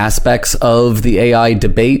porny aspects of the AI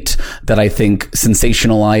debate that I think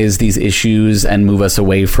sensationalize these issues and move us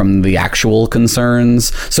away from the actual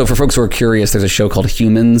concerns. So for folks who are curious, there's a show called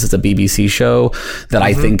Humans. It's a BBC show that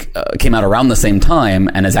I think came out around the same time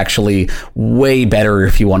and is actually way better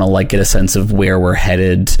if you want to like get a sense of where we're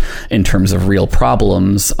headed in terms of real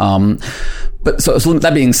problems. But so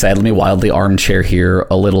that being said, let me wildly armchair here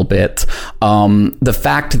a little bit. The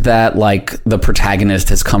fact that like the protagonist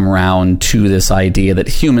has come around to this idea that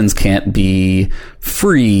humans can't be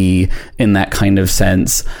free in that kind of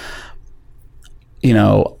sense, you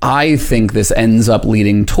know, I think this ends up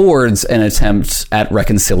leading towards an attempt at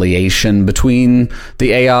reconciliation between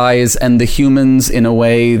the AIs and the humans in a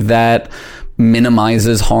way that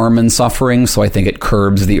minimizes harm and suffering. So I think it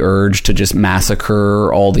curbs the urge to just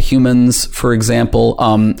massacre all the humans, for example.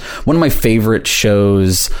 One of my favorite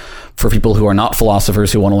shows for people who are not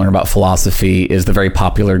philosophers who want to learn about philosophy is the very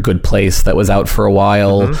popular Good Place that was out for a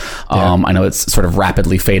while. Mm-hmm. Yeah. I know it's sort of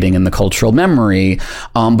rapidly fading in the cultural memory,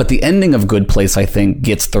 but the ending of Good Place, I think,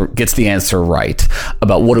 gets the answer right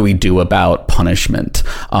about what do we do about punishment.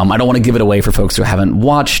 I don't want to give it away for folks who haven't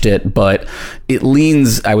watched it, but it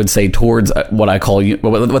leans, I would say, towards what they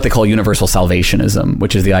call universal salvationism,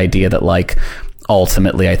 which is the idea that like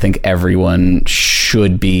ultimately, I think everyone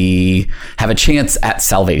should have a chance at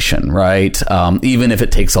salvation, right? Even if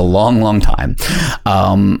it takes a long, long time.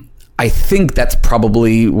 I think that's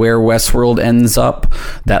probably where Westworld ends up,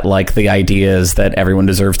 that like the idea is that everyone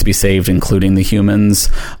deserves to be saved, including the humans.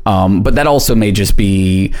 But that also may just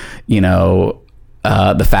be, you know,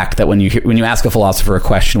 the fact that when you ask a philosopher a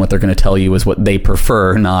question, what they're going to tell you is what they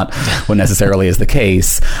prefer, not what necessarily is the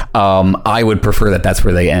case. I would prefer that that's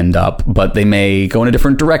where they end up, but they may go in a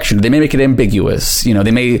different direction. They may make it ambiguous. You know,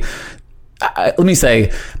 they may. Let me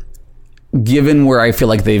say, given where I feel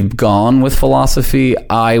like they've gone with philosophy,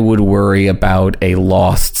 I would worry about a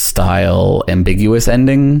Lost style ambiguous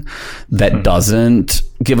ending that doesn't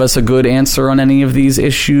give us a good answer on any of these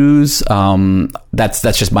issues. That's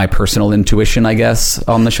just my personal intuition, I guess,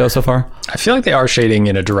 on the show so far. I feel like they are shading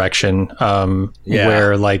in a direction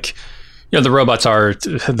where, like, you know,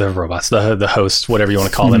 the hosts, whatever you want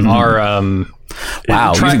to call them, are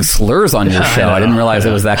wow, using slurs on your show. I didn't realize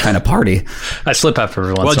it was that kind of party. I slip up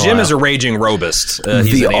every once in a while. Well, Jim is a raging robust.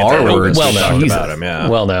 He's the R-word. Well known about him, yeah.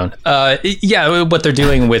 Well known. Yeah, what they're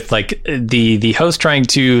doing with like the host trying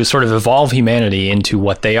to sort of evolve humanity into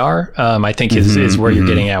what they are, I think is where you're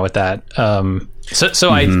getting at with that.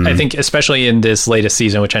 So I think especially in this latest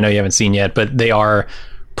season, which I know you haven't seen yet, but they are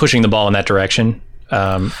pushing the ball in that direction.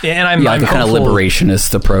 And I'm like a kind of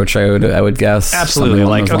liberationist approach, I would guess. Absolutely.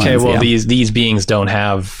 Like, okay, well, these beings don't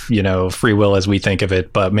have, you know, free will as we think of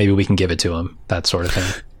it, but maybe we can give it to them, that sort of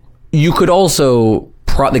thing. You could also,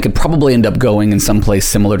 they could probably end up going in some place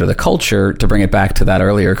similar to The Culture, to bring it back to that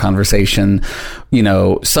earlier conversation. You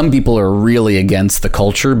know, some people are really against The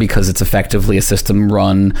Culture because it's effectively a system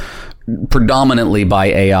run predominantly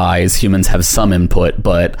by AIs. Humans have some input,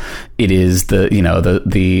 but it is the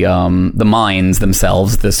minds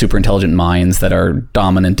themselves, the super intelligent minds that are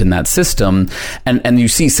dominant in that system. And you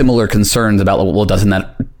see similar concerns about, well, doesn't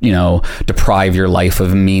that, you know, deprive your life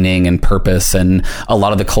of meaning and purpose? And a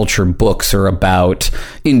lot of The Culture books are about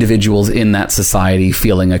individuals in that society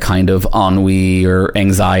feeling a kind of ennui or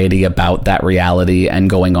anxiety about that reality and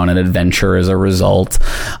going on an adventure as a result.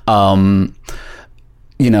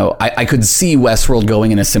 You know, I could see Westworld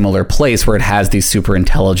going in a similar place where it has these super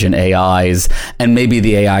intelligent AIs, and maybe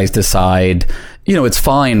the AIs decide, you know, it's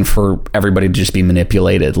fine for everybody to just be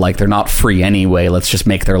manipulated. Like, they're not free anyway. Let's just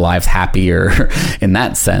make their lives happier in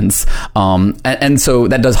that sense. And so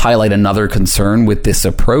that does highlight another concern with this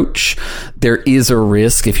approach. There is a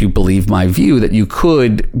risk, if you believe my view, that you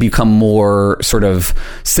could become more sort of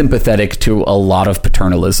sympathetic to a lot of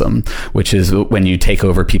paternalism, which is when you take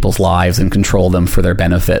over people's lives and control them for their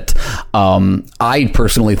benefit. I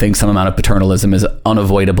personally think some amount of paternalism is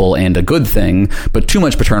unavoidable and a good thing, but too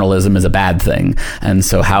much paternalism is a bad thing. And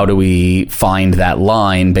so how do we find that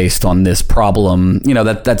line based on this problem? You know,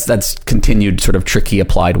 that's continued sort of tricky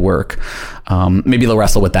applied work. Maybe they'll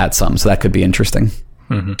wrestle with that some, so that could be interesting.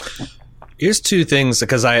 Mm-hmm. Here's two things,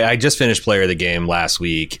 because I just finished Player of the Game last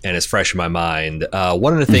week, and it's fresh in my mind.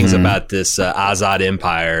 One of the things about this Azad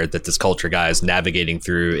Empire that this Culture guy is navigating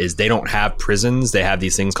through is they don't have prisons. They have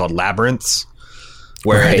these things called labyrinths,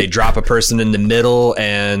 where they drop a person in the middle,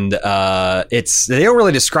 and they don't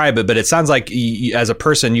really describe it, but it sounds like as a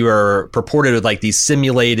person, you are purported with like these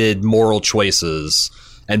simulated moral choices.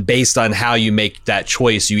 And based on how you make that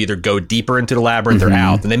choice, you either go deeper into the labyrinth or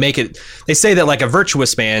out. And they say that like a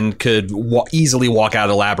virtuous man could easily walk out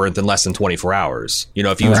of the labyrinth in less than 24 hours, you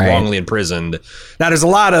know, if he was wrongly imprisoned. Now, there's a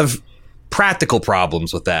lot of practical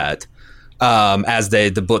problems with that. As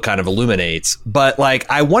the book kind of illuminates. But like,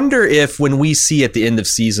 I wonder if when we see at the end of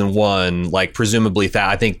season 1, like presumably,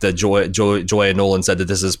 I think the Joy Nolan said that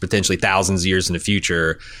this is potentially thousands of years in the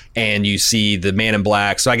future, and you see the Man in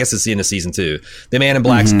Black. So I guess it's the end of season 2. The Man in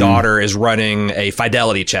Black's daughter is running a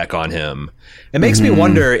fidelity check on him. It makes me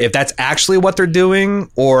wonder if that's actually what they're doing,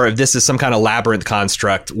 or if this is some kind of labyrinth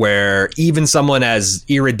construct where even someone as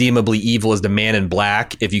irredeemably evil as the Man in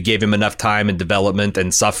Black, if you gave him enough time and development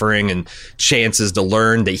and suffering and chances to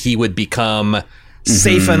learn, that he would become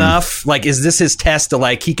safe enough. Like, is this his test to,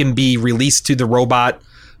 like, he can be released to the robot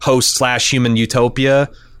host / human utopia?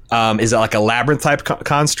 Is it like a labyrinth type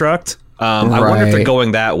construct? I wonder if they're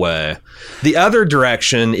going that way. The other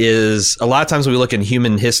direction is, a lot of times when we look in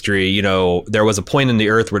human history, you know, there was a point in the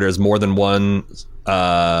earth where there's more than one,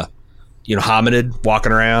 hominid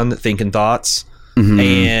walking around thinking thoughts.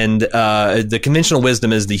 And the conventional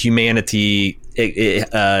wisdom is the humanity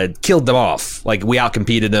killed them off. Like, we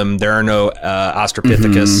outcompeted them. There are no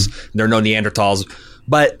Australopithecus. There are no Neanderthals.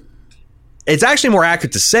 But it's actually more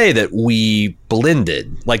accurate to say that we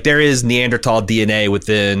blended. Like, there is Neanderthal DNA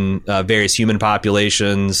within various human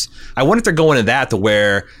populations. I wonder if they're going to that, to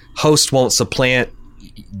where hosts won't supplant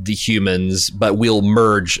the humans, but we'll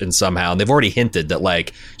merge in somehow. And they've already hinted that,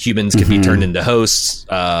 like, humans can be turned into hosts.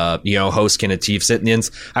 Hosts can achieve sentience.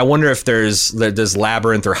 I wonder if there's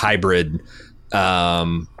labyrinth or hybrid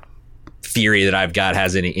theory that I've got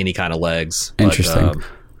has any kind of legs. Interesting.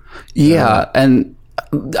 And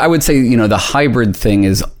I would say, the hybrid thing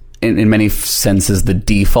is in many senses the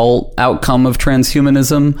default outcome of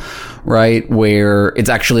transhumanism, right? Where it's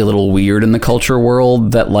actually a little weird in the culture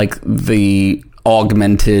world that, like, the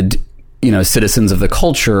augmented, citizens of the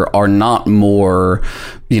culture are not more,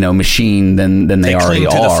 machine than they already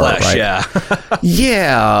cling to are. The flesh, right? Yeah.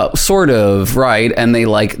 Yeah, sort of, right? And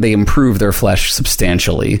they improve their flesh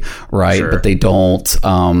substantially, right? Sure. But they don't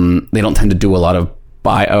tend to do a lot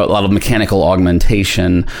of mechanical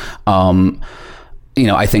augmentation.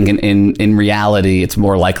 I think in reality, it's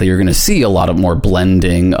more likely you're going to see a lot of more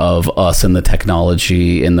blending of us and the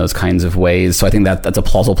technology in those kinds of ways. So I think that's a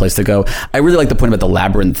plausible place to go. I really like the point about the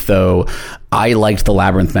labyrinth, though. I liked the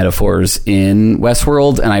labyrinth metaphors in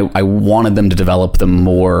Westworld, and I wanted them to develop them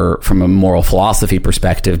more from a moral philosophy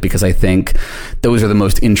perspective, because I think those are the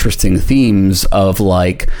most interesting themes of,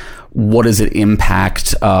 like, what does it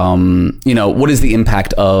impact, what is the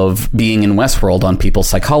impact of being in Westworld on people's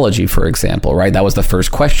psychology, for example, right? That was the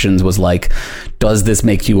first questions, was like, does this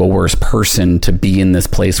make you a worse person to be in this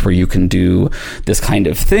place where you can do this kind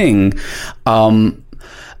of thing?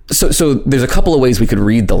 So there's a couple of ways we could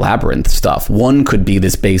read the labyrinth stuff. One could be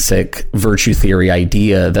this basic virtue theory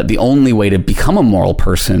idea that the only way to become a moral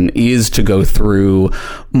person is to go through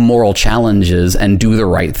moral challenges and do the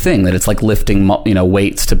right thing. That it's like lifting,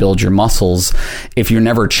 weights to build your muscles. If you're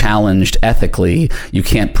never challenged ethically, you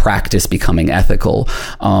can't practice becoming ethical.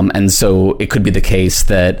 And so it could be the case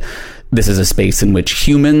that this is a space in which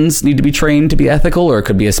humans need to be trained to be ethical, or it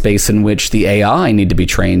could be a space in which the AI need to be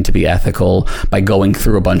trained to be ethical by going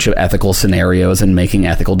through a bunch of ethical scenarios and making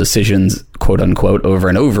ethical decisions, quote unquote, over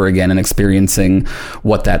and over again, and experiencing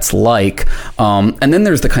what that's like. And then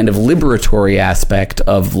there's the kind of liberatory aspect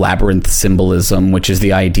of labyrinth symbolism, which is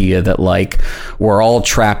the idea that, like, we're all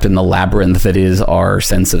trapped in the labyrinth that is our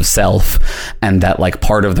sense of self, and that, like,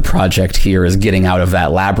 part of the project here is getting out of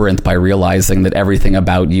that labyrinth by realizing that everything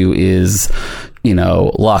about you is,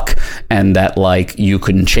 luck, and that, like, you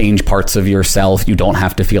can change parts of yourself. You don't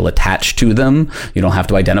have to feel attached to them. You don't have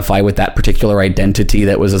to identify with that particular identity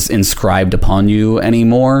that was inscribed upon you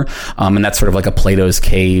anymore. And that's sort of like a Plato's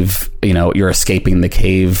cave, you're escaping the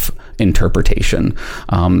cave interpretation.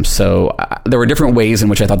 So there were different ways in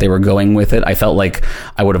which I thought they were going with it. I felt like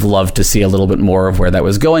I would have loved to see a little bit more of where that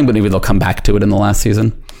was going, but maybe they'll come back to it in the last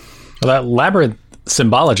season. Well, that labyrinth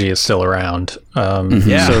symbology is still around.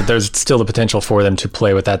 So there's still the potential for them to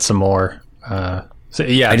play with that some more. I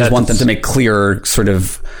just want them to make clear sort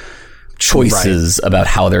of choices about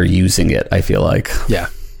how they're using it, I feel like. Yeah.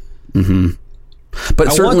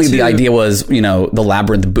 But certainly the idea was, the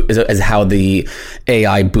labyrinth is how the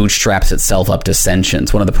AI bootstraps itself up to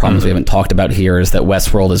sentience. One of the problems we haven't talked about here is that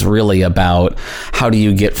Westworld is really about how do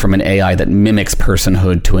you get from an AI that mimics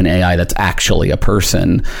personhood to an AI that's actually a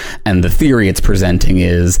person. And the theory it's presenting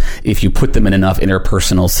is if you put them in enough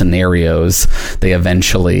interpersonal scenarios, they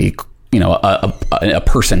eventually, a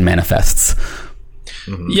person manifests.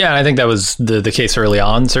 Yeah, I think that was the case early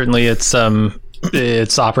on. Certainly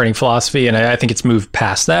it's operating philosophy, and I think it's moved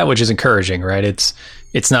past that, which is encouraging, right?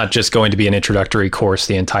 It's not just going to be an introductory course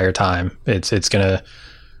the entire time. It's going to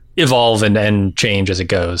evolve and change as it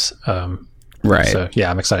goes. Right. So yeah,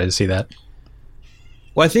 I'm excited to see that.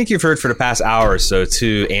 Well, I think you've heard for the past hour or so,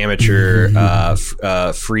 two amateur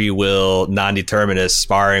free will non-determinists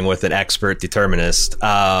sparring with an expert determinist.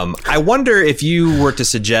 I wonder if you were to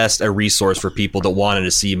suggest a resource for people that wanted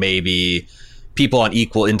to see maybe people on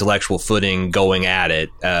equal intellectual footing going at it,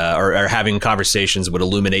 or having conversations would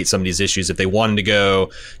illuminate some of these issues. If they wanted to go,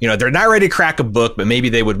 they're not ready to crack a book, but maybe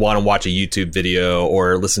they would want to watch a YouTube video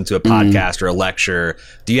or listen to a podcast or a lecture.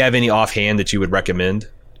 Do you have any offhand that you would recommend?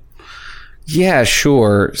 Yeah,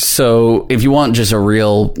 sure. So if you want just a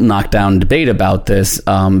real knockdown debate about this,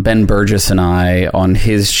 Ben Burgess and I on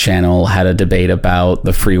his channel had a debate about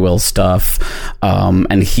the free will stuff.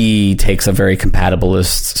 And he takes a very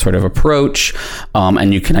compatibilist sort of approach.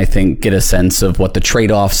 And you can, I think, get a sense of what the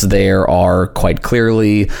trade-offs there are quite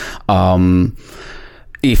clearly.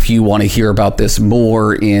 If you want to hear about this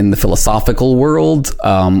more in the philosophical world,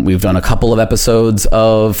 we've done a couple of episodes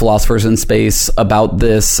of Philosophers in Space about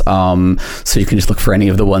this. So you can just look for any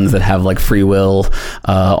of the ones that have like free will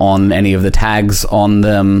on any of the tags on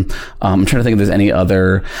them. I'm trying to think if there's any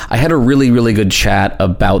other. I had a really, really good chat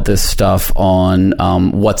about this stuff on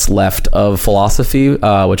What's Left of Philosophy,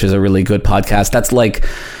 which is a really good podcast. That's like...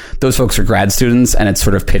 Those folks are grad students, and it's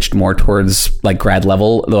sort of pitched more towards like grad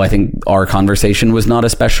level, though I think our conversation was not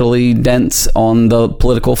especially dense on the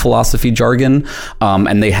political philosophy jargon.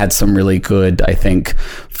 And they had some really good, I think,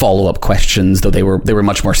 follow-up questions, though they were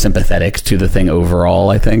much more sympathetic to the thing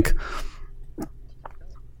overall, I think.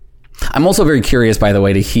 I'm also very curious, by the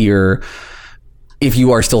way, to hear if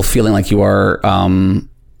you are still feeling like you are...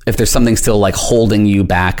 if there's something still like holding you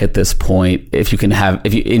back at this point, if you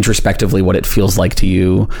introspectively what it feels like to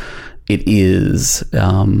you, it is,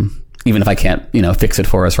 even if I can't, fix it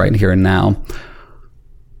for us right here and now.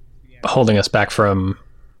 Holding us back from...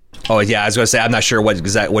 Oh yeah, I was going to say, I'm not sure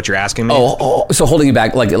what you're asking me. So holding you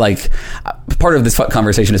back, like part of this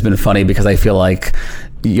conversation has been funny because I feel like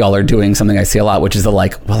y'all are doing something I see a lot, which is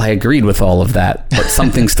I agreed with all of that, but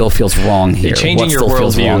something still feels wrong here. Changing your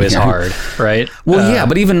worldview is hard, right? Well, yeah,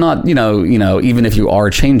 but even not, even if you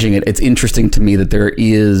are changing it, it's interesting to me that there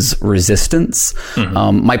is resistance.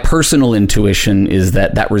 Mm-hmm. My personal intuition is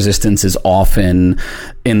that resistance is often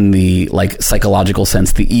in the like psychological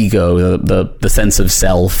sense, the ego, the sense of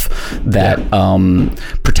self that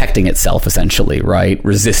protecting itself essentially, right?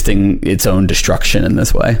 Resisting its own destruction in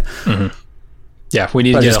this way. Mm-hmm. Yeah, we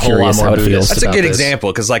need to get a whole lot more Buddhist. That's a good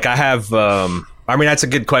example because, like, I have. That's a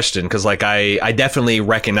good question because, like, I definitely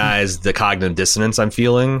recognize the cognitive dissonance I'm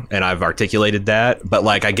feeling, and I've articulated that. But,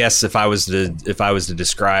 like, I guess if I was to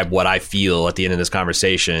describe what I feel at the end of this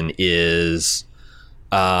conversation is,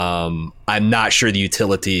 I'm not sure the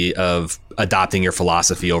utility of adopting your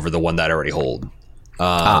philosophy over the one that I already hold,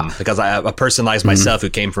 because a person like myself who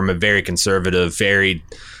came from a very conservative, very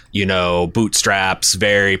bootstraps,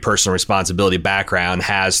 very personal responsibility background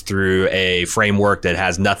has through a framework that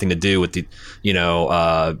has nothing to do with the,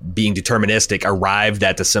 being deterministic, arrived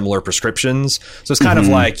at the similar prescriptions. So it's kind of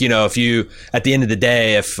like, if you, at the end of the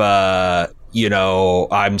day, if, I'm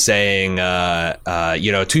saying,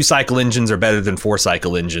 2-cycle engines are better than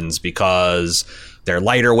 4-cycle engines because they're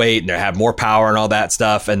lighter weight and they have more power and all that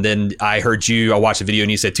stuff. And then I watched a video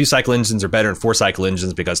and you said 2-cycle engines are better than 4-cycle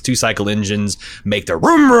engines because 2-cycle engines make the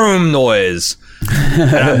room room noise.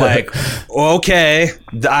 And I'm like, okay,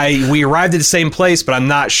 we arrived at the same place, but I'm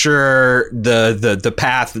not sure the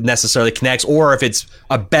path necessarily connects, or if it's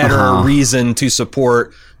a better reason to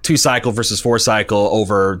support 2-cycle versus 4-cycle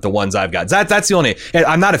over the ones I've got. That's the only.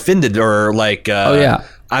 I'm not offended or like.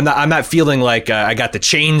 I'm not feeling like I got the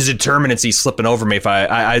change determinacy slipping over me. If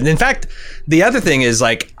I in fact, the other thing is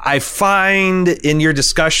like I find in your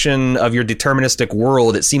discussion of your deterministic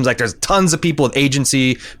world, it seems like there's tons of people with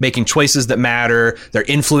agency making choices that matter. They're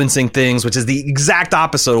influencing things, which is the exact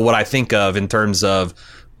opposite of what I think of in terms of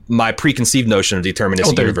my preconceived notion of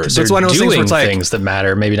deterministic universe. So it's one of those things where it's like things that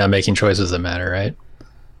matter, maybe not making choices that matter, right?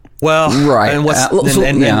 Well, right. And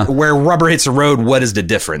and where rubber hits the road, what is the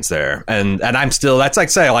difference there? And I'm still, that's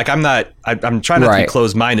like say, like I'm trying not to be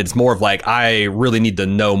closed-minded. It's more of like, I really need to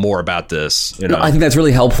know more about this. No, I think that's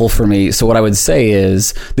really helpful for me. So what I would say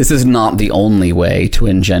is this is not the only way to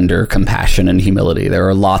engender compassion and humility. There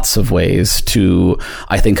are lots of ways to,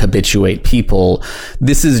 I think, habituate people.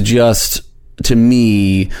 This is just, to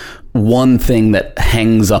me, one thing that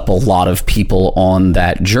hangs up a lot of people on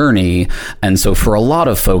that journey. And so for a lot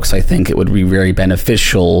of folks, I think it would be very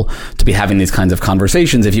beneficial to be having these kinds of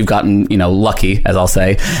conversations if you've gotten, lucky, as I'll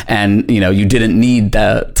say, and, you didn't need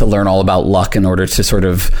to learn all about luck in order to sort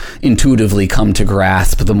of intuitively come to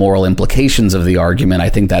grasp the moral implications of the argument. I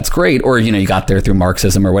think that's great. Or, you got there through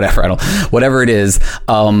Marxism or whatever. Whatever it is,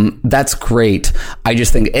 that's great. I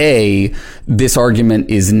just think, this argument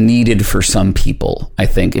is needed for some people. I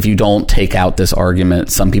think if you don't take out this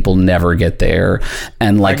argument, some people never get there.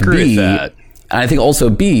 And like I agree with that. I think also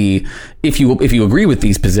B, if you agree with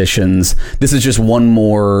these positions, this is just one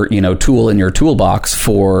more, tool in your toolbox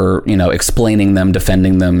for, explaining them,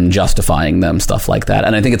 defending them, justifying them, stuff like that.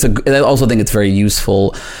 And I think I also think it's very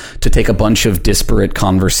useful to take a bunch of disparate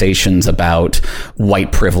conversations about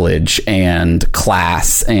white privilege and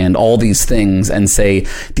class and all these things and say,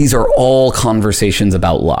 these are all conversations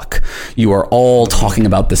about luck. You are all talking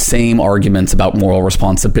about the same arguments about moral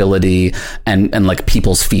responsibility and like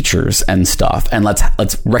people's features and stuff. And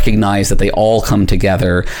let's recognize that they all come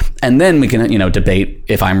together, and then we can, debate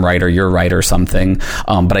if I'm right or you're right or something.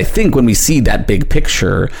 But I think when we see that big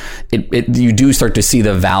picture, you do start to see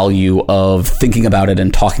the value of thinking about it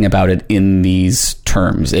and talking about it in these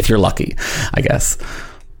terms, if you're lucky, I guess.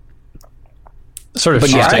 Sort of, but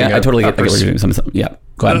shifting. I totally get what you're doing. Yeah,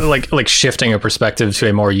 go ahead. Like shifting a perspective to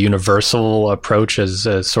a more universal approach as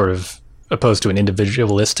sort of opposed to an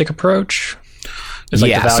individualistic approach.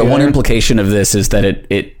 So one implication of this is that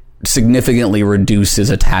it significantly reduces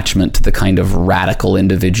attachment to the kind of radical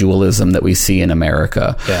individualism that we see in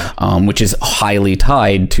America, which is highly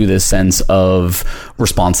tied to this sense of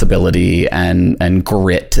responsibility and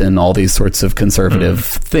grit and all these sorts of conservative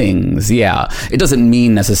things. Yeah, it doesn't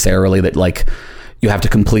mean necessarily that like you have to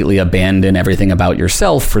completely abandon everything about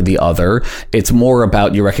yourself for the other. It's more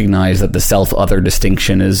about you recognize that the self-other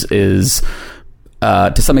distinction is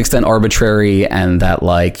to some extent arbitrary, and that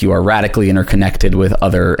like you are radically interconnected with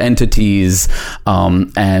other entities,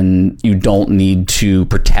 and you don't need to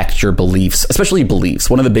protect your beliefs, especially beliefs.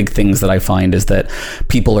 One of the big things that I find is that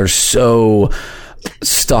people are so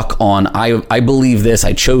stuck on, I believe this,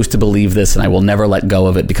 I chose to believe this, and I will never let go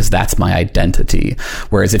of it because that's my identity.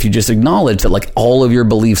 Whereas if you just acknowledge that like all of your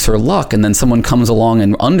beliefs are luck, and then someone comes along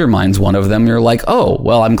and undermines one of them, you're like, oh,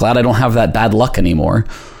 well, I'm glad I don't have that bad luck anymore.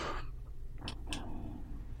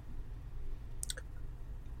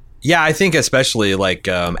 Yeah, I think especially like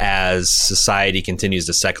as society continues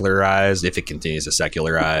to secularize, if it continues to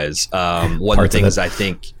secularize, one of the things I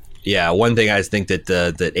think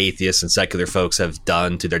that atheists and secular folks have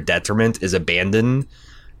done to their detriment is abandon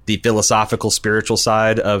the philosophical, spiritual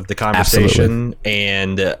side of the conversation. Absolutely.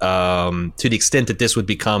 And to the extent that this would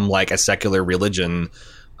become like a secular religion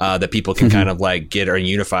that people can kind of like get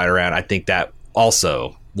unified around, I think that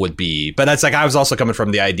also would be. But that's like, I was also coming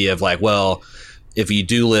from the idea of like, well, if you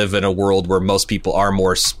do live in a world where most people are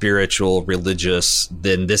more spiritual, religious,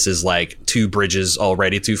 then this is like two bridges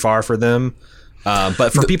already too far for them.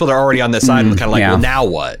 But for people that are already on this side, kind of like, well, now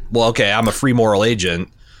what? Well, okay, I'm a free moral agent,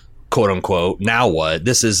 quote unquote. Now what?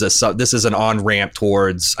 This is an on ramp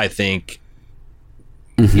towards, I think,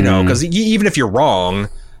 because even if you're wrong,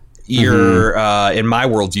 you're in my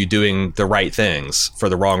worldview doing the right things for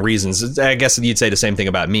the wrong reasons. I guess you'd say the same thing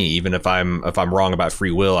about me. Even if I'm wrong about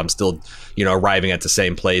free will, I'm still arriving at the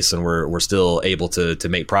same place, and we're still able to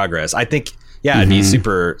make progress. I think it'd be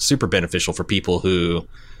super super beneficial for people who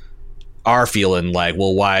are feeling like,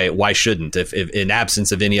 well, why shouldn't, if in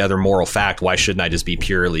absence of any other moral fact, why shouldn't I just be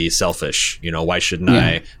purely selfish? Why shouldn't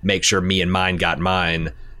I make sure me and mine got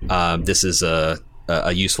mine? This is a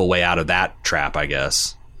useful way out of that trap, I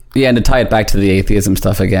guess. Yeah, and to tie it back to the atheism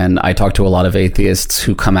stuff again, I talk to a lot of atheists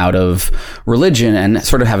who come out of religion and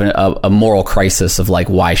sort of have a moral crisis of like,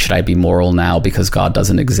 why should I be moral now because God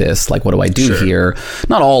doesn't exist? Like, what do I do here?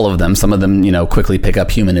 Not all of them. Some of them, quickly pick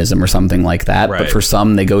up humanism or something like that. Right. But for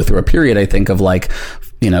some, they go through a period, I think, of like,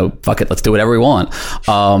 fuck it, let's do whatever we want.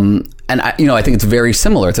 And I think it's very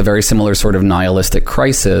similar. It's a very similar sort of nihilistic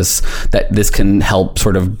crisis that this can help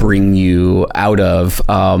sort of bring you out of.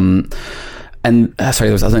 And sorry,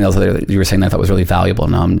 there was something else that you were saying that I thought was really valuable.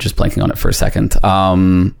 Now I'm just blanking on it for a second.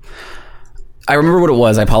 I remember what it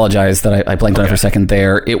was. I apologize that I blanked on it for a second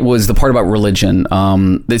there. It was the part about religion.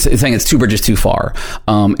 It's saying it's two bridges too far.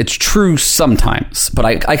 It's true sometimes, but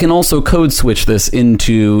I can also code switch this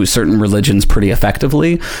into certain religions pretty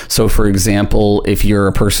effectively. So, for example, if you're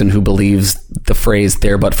a person who believes the phrase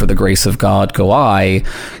 "there but for the grace of God go I,"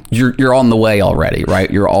 you're on the way already,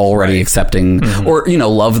 right? You're already accepting, or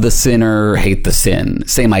love the sinner, hate the sin.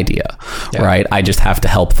 Same idea, right? I just have to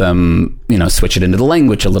help them, switch it into the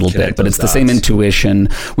language a little bit, but it's the same intuition.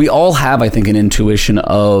 We all have, I think, an intuition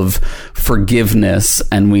of forgiveness,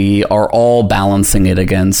 and we are all balancing it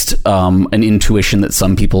against an intuition that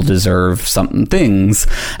some people deserve some things.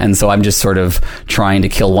 And so I'm just sort of trying to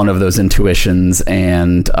kill one of those intuitions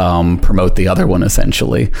and promote the other one,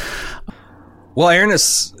 essentially. Well, Aaron,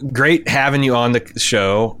 it's great having you on the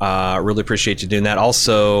show. Really appreciate you doing that.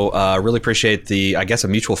 Also, really appreciate a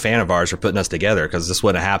mutual fan of ours for putting us together, because this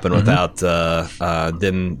wouldn't happen without them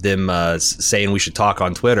saying we should talk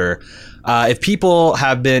on Twitter. If people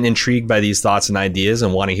have been intrigued by these thoughts and ideas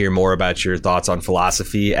and want to hear more about your thoughts on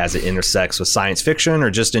philosophy as it intersects with science fiction or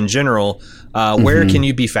just in general, where can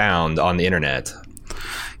you be found on the internet?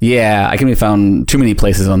 Yeah, I can be found too many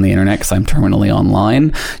places on the internet because I'm terminally online.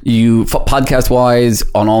 Podcast-wise,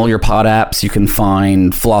 on all your pod apps, you can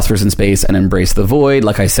find Philosophers in Space and Embrace the Void.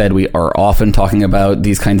 Like I said, we are often talking about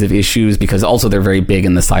these kinds of issues because also they're very big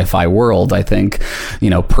in the sci-fi world, I think.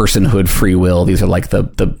 Personhood, free will, these are like the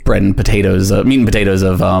bread and potatoes, meat and potatoes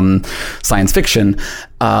of science fiction.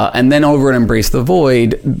 And then over at Embrace the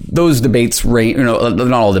Void, those debates range,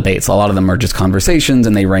 not all debates, a lot of them are just conversations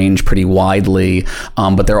and they range pretty widely.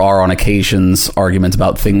 But there are on occasions arguments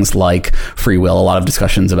about things like free will, a lot of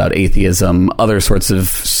discussions about atheism, other sorts of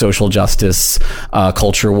social justice,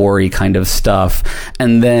 culture war-y kind of stuff.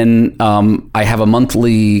 And then I have a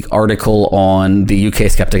monthly article on the UK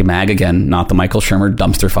Skeptic Mag, again, not the Michael Shermer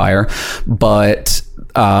dumpster fire, but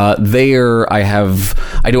there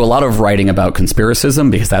I do a lot of writing about conspiracism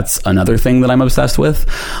because that's another thing that I'm obsessed with.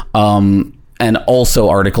 And also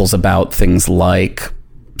articles about things like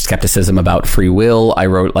skepticism about free will. I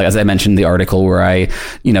wrote, as I mentioned, the article where I,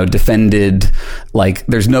 defended,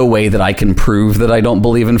 there's no way that I can prove that I don't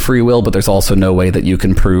believe in free will, but there's also no way that you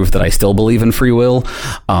can prove that I still believe in free will.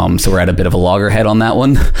 So we're at a bit of a loggerhead on that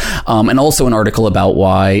one. And also an article about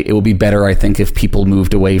why it would be better, I think, if people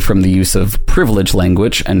moved away from the use of privilege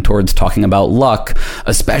language and towards talking about luck,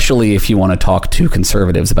 especially if you want to talk to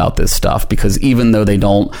conservatives about this stuff, because even though they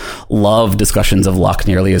don't love discussions of luck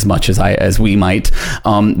nearly as much as we might,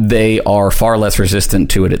 they are far less resistant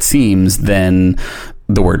to it seems, than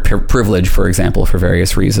the word privilege, for example, for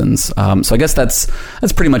various reasons. So I guess that's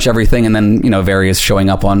pretty much everything. And then, various showing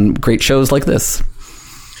up on great shows like this.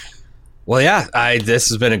 Well, yeah, this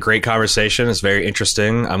has been a great conversation. It's very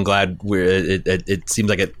interesting. I'm glad it seems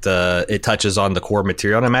like it touches on the core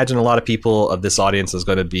material. And I imagine a lot of people of this audience is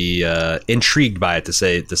going to be intrigued by it, to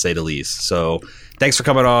say the least. So thanks for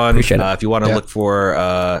coming on. Appreciate it. If you want to look for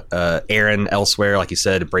Aaron elsewhere, like you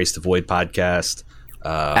said, Embrace the Void podcast.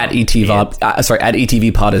 At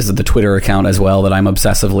ETV Pod is the Twitter account as well that I'm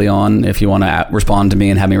obsessively on. If you want to respond to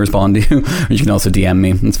me and have me respond to you, or you can also DM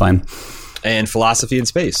me. It's fine. And Philosophy in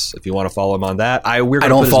Space, if you want to follow him on that. I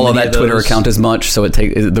don't follow that Twitter account as much, so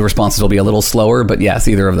the responses will be a little slower. But yes,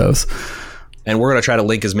 either of those. And we're going to try to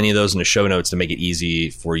link as many of those in the show notes to make it easy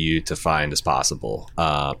for you to find as possible.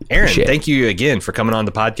 Aaron, thank you again for coming on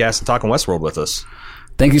the podcast and talking Westworld with us.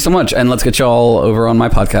 Thank you so much. And let's get you all over on my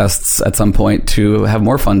podcasts at some point to have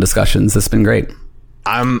more fun discussions. This has been great.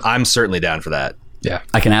 I'm certainly down for that. Yeah.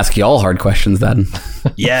 I can ask you all hard questions then.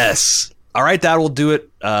 Yes. All right, that will do it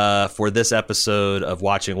for this episode of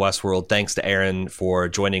Watching Westworld. Thanks to Aaron for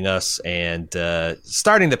joining us and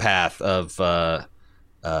starting the path of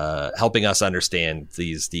helping us understand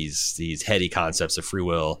these heady concepts of free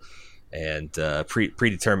will and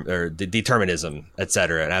determinism,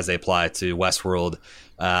 etc., and as they apply to Westworld.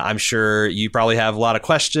 I'm sure you probably have a lot of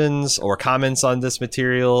questions or comments on this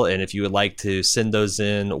material, and if you would like to send those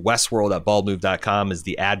in, westworld@baldmove.com is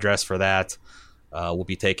the address for that. We'll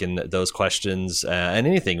be taking those questions and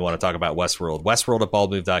anything you want to talk about Westworld.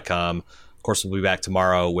 Westworld@baldmove.com. Of course, we'll be back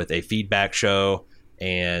tomorrow with a feedback show.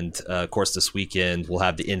 And, of course, this weekend we'll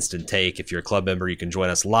have the Instant Take. If you're a club member, you can join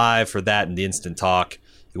us live for that and the Instant Talk.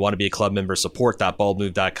 If you want to be a club member,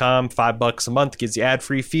 support.baldmove.com. $5 a month gives you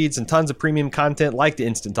ad-free feeds and tons of premium content like the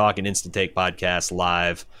Instant Talk and Instant Take podcast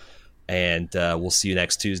live. And we'll see you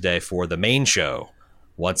next Tuesday for the main show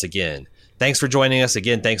once again. Thanks for joining us.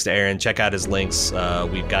 Again, thanks to Aaron. Check out his links.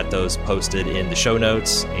 We've got those posted in the show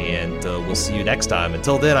notes, and we'll see you next time.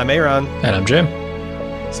 Until then, I'm Aaron. And I'm Jim.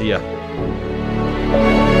 See ya.